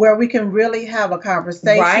where we can really have a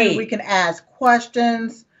conversation. Right. We can ask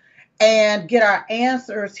questions and get our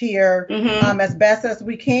answers here as best as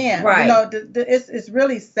we can. Right. You know, it's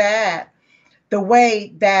really sad the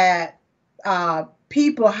way that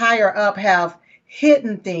people higher up have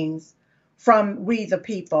hidden things from we the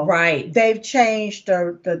people. Right. They've changed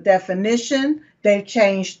the definition. They've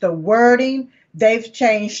changed the wording. They've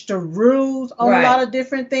changed the rules on a lot of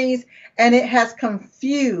different things, and it has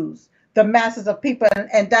confused the masses of people.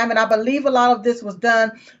 And Diamond, I believe a lot of this was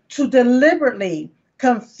done to deliberately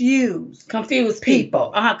confuse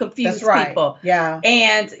people. Confuse people. Yeah.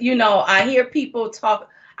 And, you know, I hear people talk.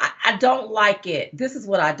 I don't like it. This is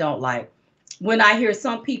what I don't like. When I hear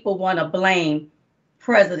some people want to blame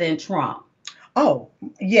President Trump. Oh,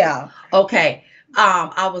 yeah. Okay.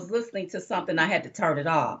 I was listening to something. I had to turn it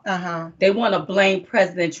off. They want to blame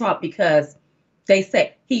President Trump because they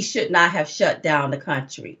say he should not have shut down the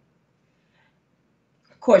country.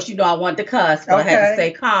 Of course, you know, I wanted to cuss, but I had to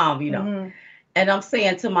stay calm, you know. And I'm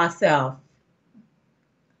saying to myself,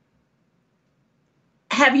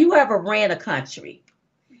 have you ever ran a country?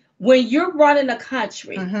 When you're running a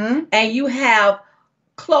country and you have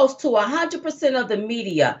close to 100% of the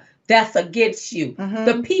media that's against you,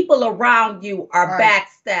 the people around you are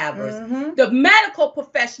backstabbers, the medical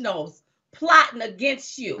professionals plotting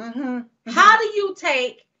against you. How do you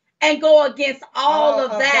take and go against all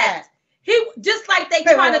of that? He just like they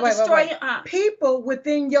trying to destroy him. People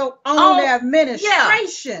within your own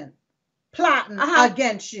administration plotting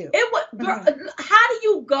against you. It would. How do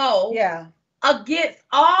you go against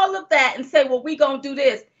all of that and say, "Well, we gonna do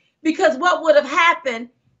this"? Because what would have happened?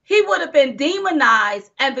 He would have been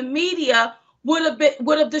demonized, and the media would have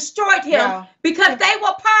destroyed him because they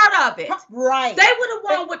were part of it. Right. They would have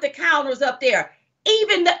won with the counters up there.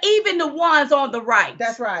 Even the ones on the right.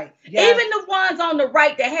 That's right. Yes. Even the ones on the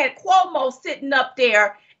right that had Cuomo sitting up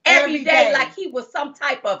there every day like he was some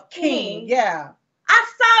type of king. Yeah. I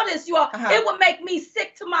saw this, you all. It would make me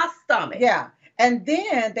sick to my stomach. Yeah. And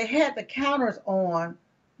then they had the counters on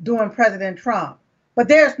during President Trump. but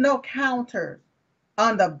there's no counters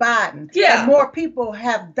under Biden. Yeah. And more people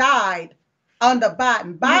have died under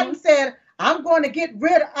Biden. Biden said, I'm going to get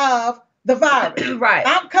rid of the virus. Right.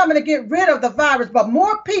 I'm coming to get rid of the virus, but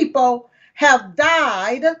more people have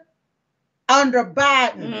died under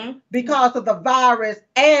Biden because of the virus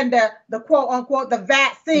and the quote unquote the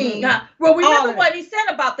vaccine. Well, remember what he said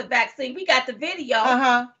about the vaccine. We got the video.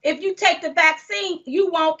 Uh-huh. If you take the vaccine,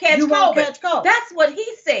 you won't catch COVID. Won't catch COVID. That's what he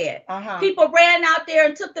said. Uh-huh. People ran out there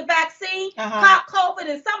and took the vaccine, caught COVID,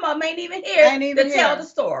 and some of them ain't even here to tell the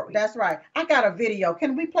story. That's right. I got a video.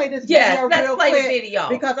 Can we play this video real let's play quick? The video.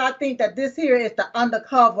 Because I think that this here is the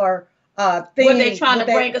undercover thing. What they trying to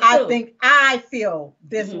bring us to. I feel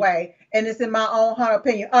this way, and it's in my own humble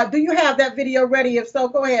opinion. Do you have that video ready? If so,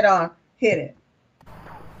 go ahead on. Hit it.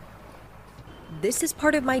 This is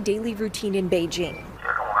part of my daily routine in Beijing.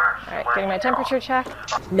 All right, getting my temperature check.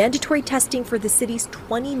 Mandatory testing for the city's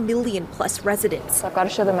 20 million plus residents. So I've got to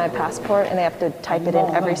show them my passport and they have to type it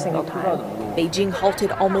in every single time. Beijing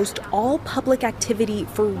halted almost all public activity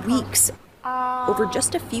for weeks over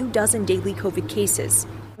just a few dozen daily COVID cases.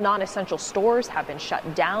 Non-essential stores have been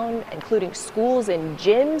shut down, including schools and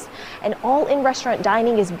gyms, and all in-restaurant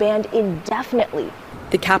dining is banned indefinitely.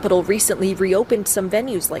 The capital recently reopened some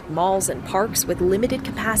venues like malls and parks with limited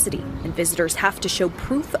capacity, and visitors have to show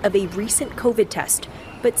proof of a recent COVID test.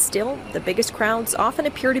 But still, the biggest crowds often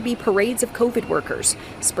appear to be parades of COVID workers,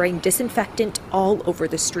 spraying disinfectant all over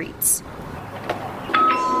the streets.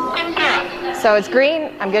 So it's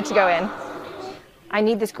green, I'm good to go in. I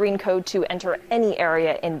need this green code to enter any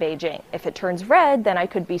area in Beijing. If it turns red, then I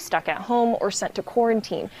could be stuck at home or sent to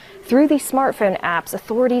quarantine. Through these smartphone apps,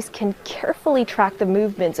 authorities can carefully track the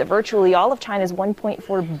movements of virtually all of China's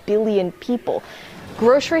 1.4 billion people.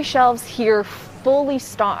 Grocery shelves here fully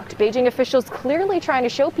stocked. Beijing officials clearly trying to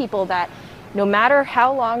show people that no matter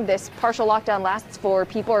how long this partial lockdown lasts for,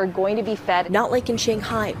 people are going to be fed. Not like in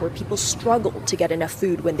Shanghai, where people struggled to get enough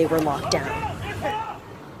food when they were locked down.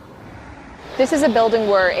 This is a building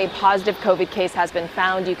where a positive COVID case has been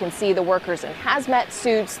found. You can see the workers in hazmat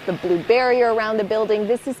suits, the blue barrier around the building.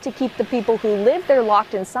 This is to keep the people who live there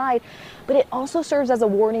locked inside, but it also serves as a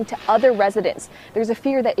warning to other residents. There's a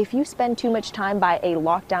fear that if you spend too much time by a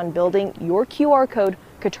lockdown building, your QR code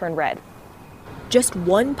could turn red. Just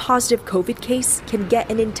one positive COVID case can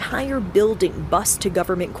get an entire building bussed to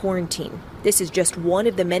government quarantine. This is just one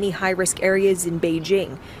of the many high-risk areas in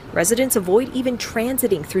Beijing. Residents avoid even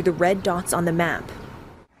transiting through the red dots on the map.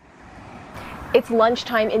 It's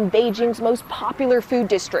lunchtime in Beijing's most popular food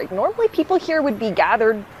district. Normally people here would be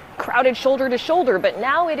gathered, crowded shoulder to shoulder, but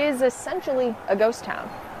now it is essentially a ghost town.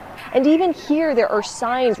 And even here, there are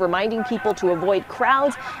signs reminding people to avoid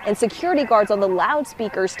crowds and security guards on the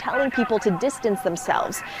loudspeakers telling people to distance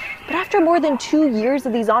themselves. But after more than 2 years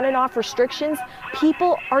of these on and off restrictions,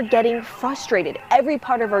 people are getting frustrated. Every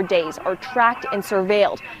part of our days are tracked and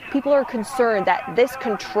surveilled. People are concerned that this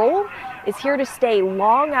control is here to stay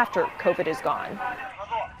long after COVID is gone.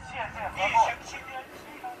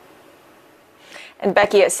 And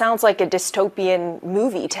Becky, it sounds like a dystopian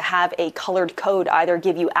movie to have a colored code either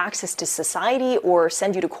give you access to society or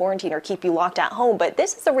send you to quarantine or keep you locked at home. But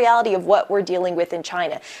this is the reality of what we're dealing with in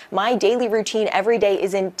China. My daily routine every day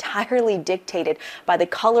is entirely dictated by the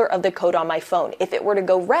color of the code on my phone. If it were to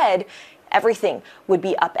go red, everything would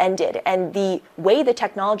be upended. And the way the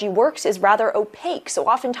technology works is rather opaque. So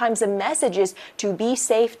oftentimes the message is to be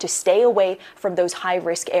safe, to stay away from those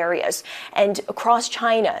high-risk areas. And across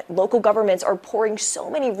China, local governments are pouring so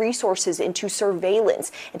many resources into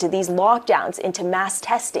surveillance, into these lockdowns, into mass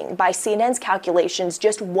testing. By CNN's calculations,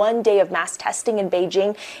 just 1 day of mass testing in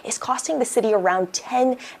Beijing is costing the city around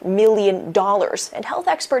 $10 million. And health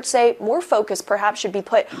experts say more focus perhaps should be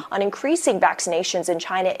put on increasing vaccinations in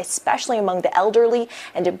China, especially among the elderly.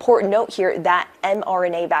 And important note here that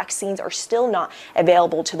mRNA vaccines are still not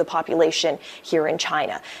available to the population here in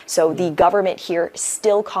China. So the government here is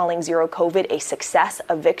still calling zero COVID a success,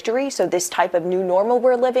 a victory. So this type of new normal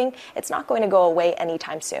we're living, it's not going to go away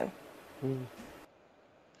anytime soon.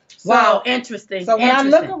 Wow, interesting. So when I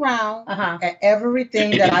look around at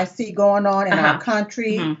everything that I see going on in our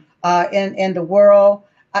country, in the world,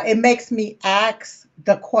 it makes me ask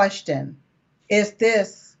the question, is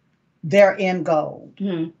this their end goal?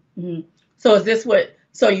 So is this what?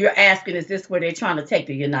 So you're asking, is this where they're trying to take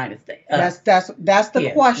the United States? That's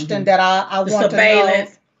the question that I want to know.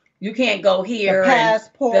 Surveillance. You can't go here. The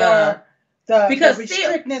passport. Because the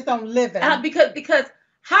restrictness on living. Because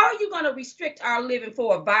how are you going to restrict our living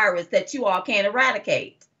for a virus that you all can't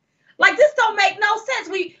eradicate? Like, this don't make no sense.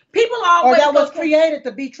 People always. Or that was created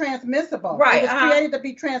to be transmissible. Right. It was created to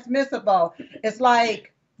be transmissible. It's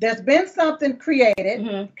like there's been something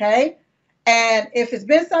created, okay? And if it's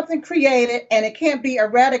been something created and it can't be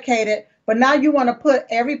eradicated, but now you want to put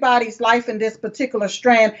everybody's life in this particular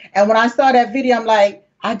strand. And when I saw that video, I'm like,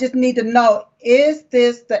 I just need to know, is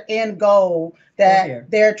this the end goal that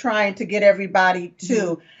they're trying to get everybody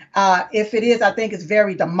to? If it is, I think it's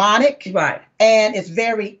very demonic. Right. And it's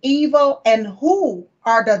very evil. And who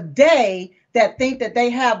are the they that think that they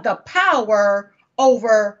have the power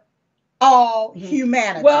over all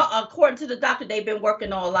humanity? Well, according to the doctor, they've been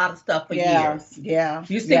working on a lot of stuff for years. Yeah.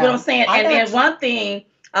 You see what I'm saying? And then one thing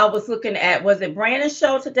I was looking at, was it Brandon's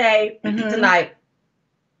show today, tonight?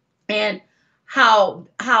 And how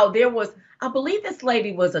there was, I believe this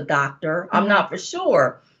lady was a doctor, I'm not for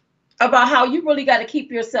sure, about how you really got to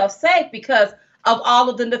keep yourself safe because of all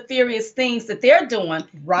of the nefarious things that they're doing.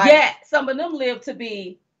 Right. Yet some of them live to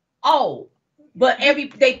be old. But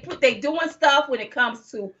they doing stuff when it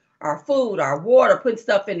comes to our food, our water, putting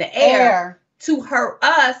stuff in the air to hurt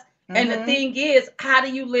us. And the thing is, how do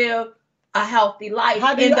you live a healthy life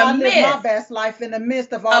in the midst? Live my best life in the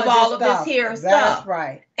midst of all of this here stuff. That's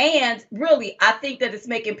right. And really, I think that it's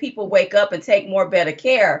making people wake up and take more better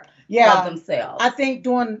care of themselves. I think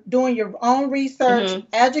doing your own research,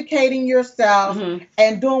 educating yourself,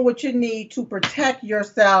 and doing what you need to protect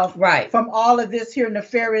yourself from all of this here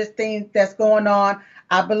nefarious thing that's going on.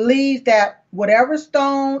 I believe that whatever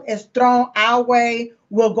stone is thrown our way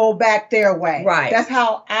will go back their way. Right. That's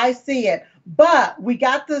how I see it. But we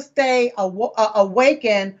got to stay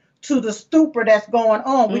awakened to the stupor that's going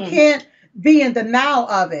on. We can't be in denial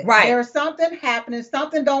of it. Right. There's something happening.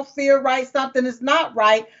 Something don't feel right. Something is not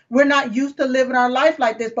right. We're not used to living our life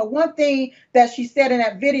like this. But one thing that she said in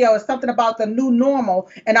that video is something about the new normal.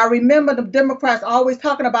 And I remember the Democrats always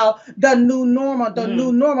talking about the new normal,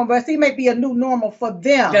 new normal. But see, it may be a new normal for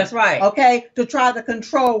them. That's right. Okay, to try to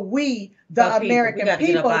control the American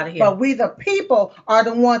people. But we, the people, are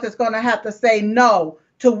the ones that's going to have to say no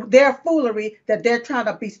to their foolery that they're trying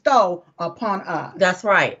to bestow upon us. That's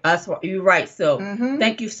right. You're right. So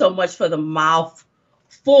thank you so much for the mouth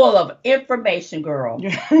full of information, girl.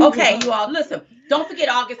 Okay, you all, listen, don't forget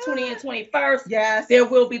August 20th and 21st. Yes. There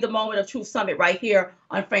will be the Moment of Truth Summit right here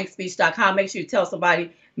on frankspeech.com. Make sure you tell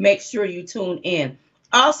somebody. Make sure you tune in.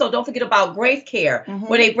 Also, don't forget about Grace Care,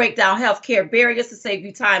 where they break down healthcare barriers to save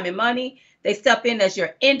you time and money. They step in as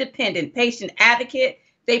your independent patient advocate.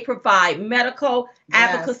 They provide medical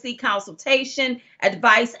advocacy, consultation,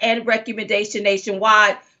 advice, and recommendation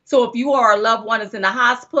nationwide. So if you or a loved one is in the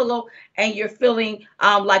hospital and you're feeling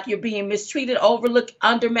like you're being mistreated, overlooked,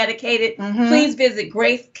 under-medicated, please visit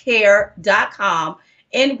gracecare.com.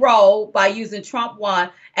 Enroll by using Trump One,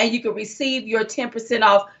 and you can receive your 10%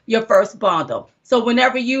 off your first bundle. So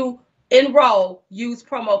whenever you enroll, use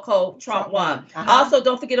promo code Trump1. Also,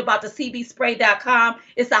 don't forget about the cbspray.com.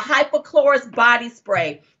 It's a hypochlorous body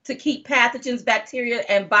spray to keep pathogens, bacteria,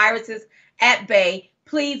 and viruses at bay.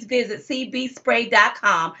 Please visit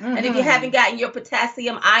cbspray.com. And if you haven't gotten your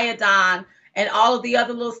potassium iodine and all of the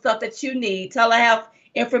other little stuff that you need, telehealth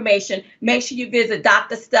information, make sure you visit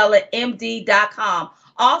drstellamd.com.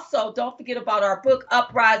 Also, don't forget about our book,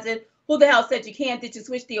 Uprising, Who the Hell Said You Can't Ditch and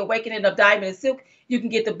Switch, The Awakening of Diamond and Silk. You can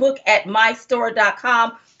get the book at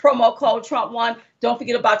mystore.com, promo code Trump1. Don't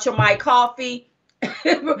forget about your My Coffee,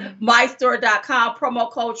 mystore.com,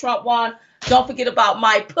 promo code Trump1. Don't forget about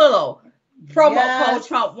My Pillow, promo code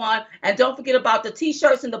Trump1. And don't forget about the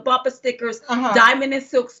t-shirts and the bumper stickers,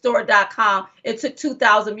 diamondandsilkstore.com. It took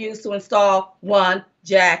 2,000 views to install one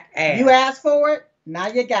jackass. You asked for it. Now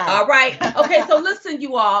you got it. All right. Okay, so listen,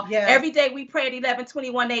 you all. Every day we pray at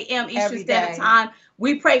 11:21 a.m. Eastern Standard Time.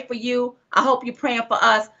 We pray for you. I hope you're praying for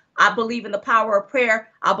us. I believe in the power of prayer.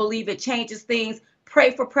 I believe it changes things.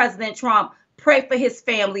 Pray for President Trump. Pray for his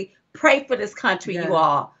family. Pray for this country, you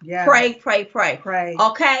all. Pray, pray, pray.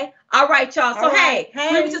 Okay? All right, y'all. So, hey,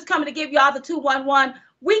 we were just coming to give y'all the 211.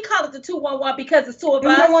 We call it the 211 because it's two of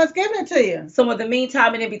us. No one's giving it to you. So in the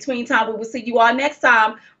meantime and in between time, we will see you all next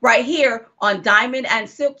time right here on Diamond and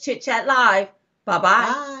Silk Chit Chat Live. Bye-bye.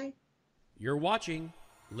 Bye. You're watching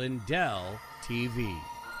Lindell TV.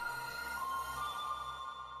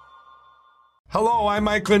 Hello, I'm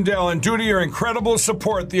Mike Lindell, and due to your incredible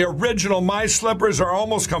support, the original My Slippers are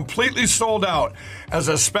almost completely sold out. As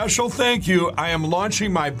a special thank you, I am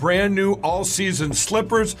launching my brand new all-season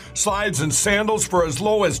slippers, slides, and sandals for as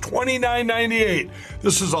low as $29.98.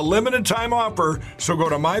 This is a limited time offer, so go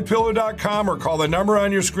to MyPillow.com or call the number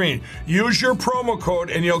on your screen. Use your promo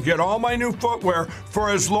code, and you'll get all my new footwear for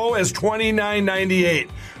as low as $29.98.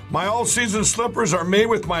 My all-season slippers are made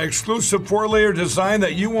with my exclusive 4-layer design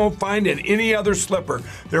that you won't find in any other slipper.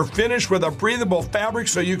 They're finished with a breathable fabric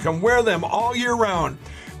so you can wear them all year round.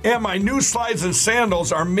 And my new slides and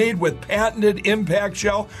sandals are made with patented impact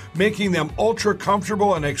gel, making them ultra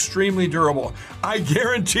comfortable and extremely durable. I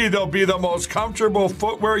guarantee they'll be the most comfortable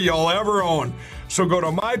footwear you'll ever own. So go to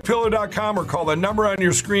mypillow.com or call the number on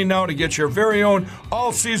your screen now to get your very own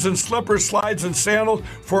all-season slippers, slides, and sandals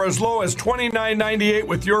for as low as $29.98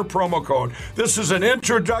 with your promo code. This is an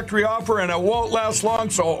introductory offer and it won't last long,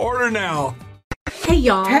 so order now. Hey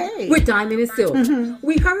y'all, Hey. we're Diamond and Silver.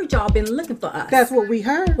 We heard y'all been looking for us. That's what we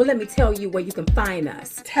heard. Well, let me tell you where you can find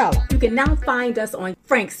us. Tell 'em. You can now find us on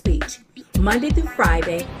Frank Speech, Monday through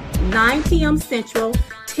Friday, 9 p.m. Central,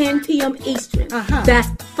 10 p.m. Eastern. That's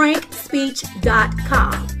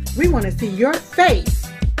frankspeech.com. We want to see your face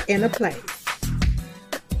in a play.